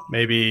don't know,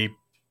 maybe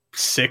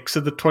 6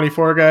 of the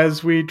 24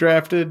 guys we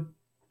drafted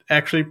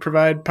actually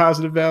provide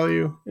positive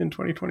value in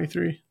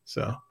 2023.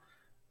 So,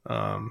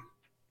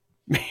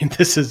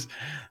 this is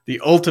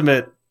the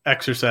ultimate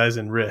exercise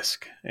in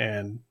risk,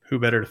 and who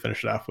better to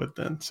finish it off with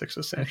than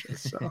Sixto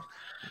Sanchez? So,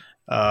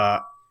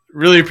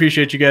 really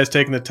appreciate you guys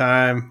taking the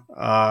time.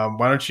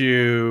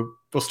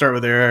 We'll start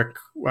with Eric.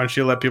 Why don't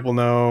you let people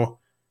know?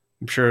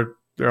 I'm sure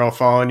they're all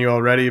following you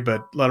already,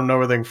 but let them know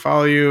where they can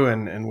follow you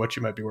and what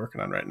you might be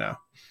working on right now.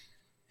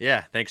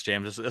 Yeah, thanks,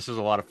 James. This was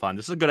a lot of fun.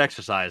 This is a good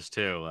exercise,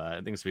 too.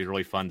 I think it's going to be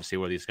really fun to see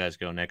where these guys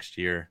go next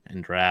year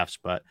in drafts.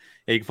 But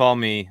you can follow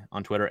me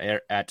on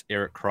Twitter at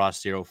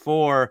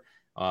EricCross04.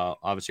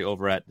 Obviously,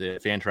 over at the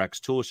Fantrax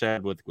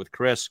Toolshed with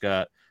Chris.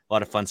 Got a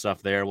lot of fun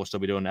stuff there. We'll still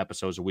be doing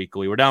episodes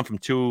weekly. We're down from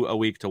 2 a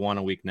week to 1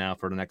 a week now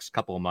for the next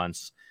couple of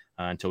months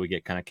until we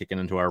get kind of kicking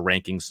into our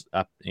rankings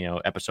up,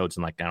 episodes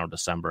in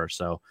December.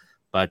 So,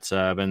 but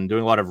I've been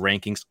doing a lot of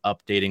rankings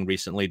updating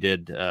recently.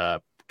 Did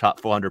top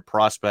 400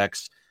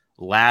 prospects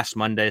last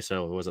Monday,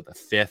 so was it the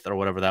 5th or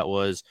whatever that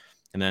was,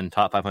 and then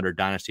top 500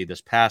 dynasty this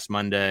past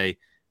Monday.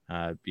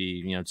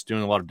 It's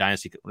doing a lot of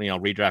dynasty,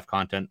 redraft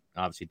content,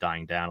 obviously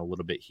dying down a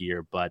little bit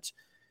here, but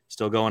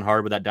still going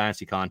hard with that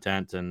dynasty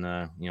content,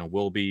 and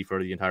will be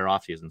for the entire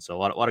offseason. So a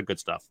lot of good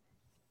stuff.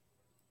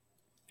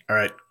 All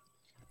right,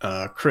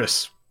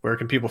 Chris, where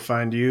can people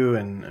find you,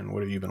 and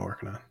what have you been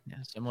working on?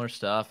 Yeah, similar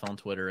stuff on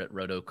Twitter at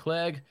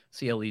RotoClegg,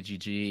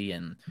 CLEGG,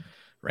 and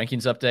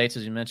rankings updates,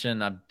 as you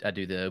mentioned. I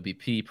do the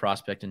OBP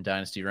prospect and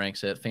dynasty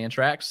ranks at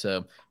Fantrax.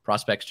 So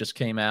prospects just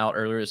came out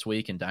earlier this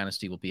week, and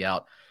dynasty will be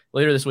out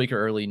later this week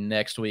or early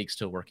next week.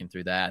 Still working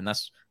through that, and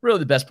that's really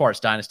the best part.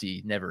 Is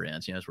dynasty never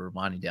ends. As we're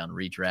winding down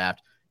redraft,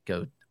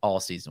 go all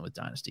season with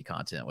Dynasty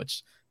content,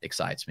 which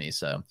excites me.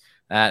 So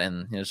that,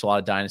 and there's a lot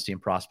of Dynasty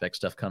and prospect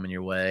stuff coming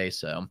your way.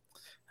 So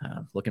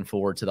looking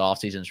forward to the off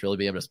season to really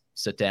be able to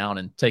sit down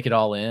and take it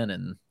all in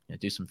and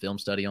do some film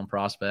study on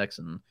prospects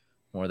and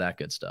more of that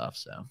good stuff.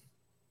 So.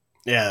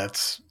 Yeah,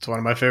 it's one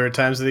of my favorite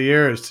times of the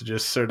year is to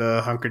just sort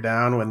of hunker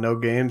down when no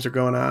games are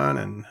going on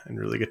and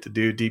really get to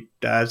do deep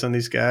dives on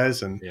these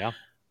guys. And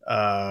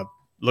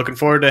looking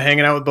forward to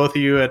hanging out with both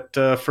of you at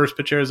First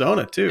Pitch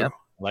Arizona too. Yep.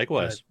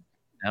 Likewise.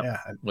 Yep. Yeah,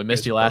 we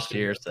missed you last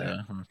year, so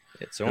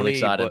it's only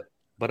excited.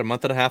 But a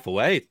month and a half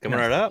away, coming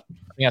right up.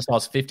 I think I saw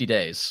it's 50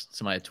 days.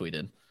 Somebody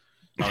tweeted.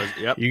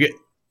 Yep.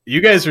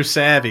 You guys are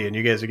savvy, and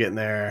you guys are getting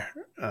there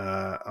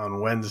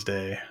on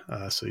Wednesday,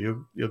 so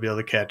you'll be able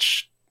to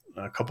catch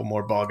a couple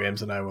more ball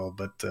games than I will,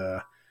 but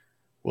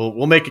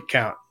we'll make it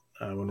count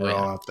when we're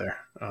all out there.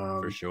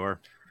 For sure.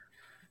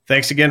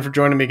 Thanks again for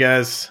joining me,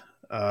 guys.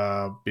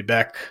 Be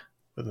back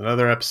with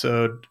another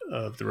episode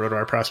of the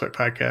RotoWire Prospect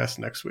Podcast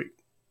next week.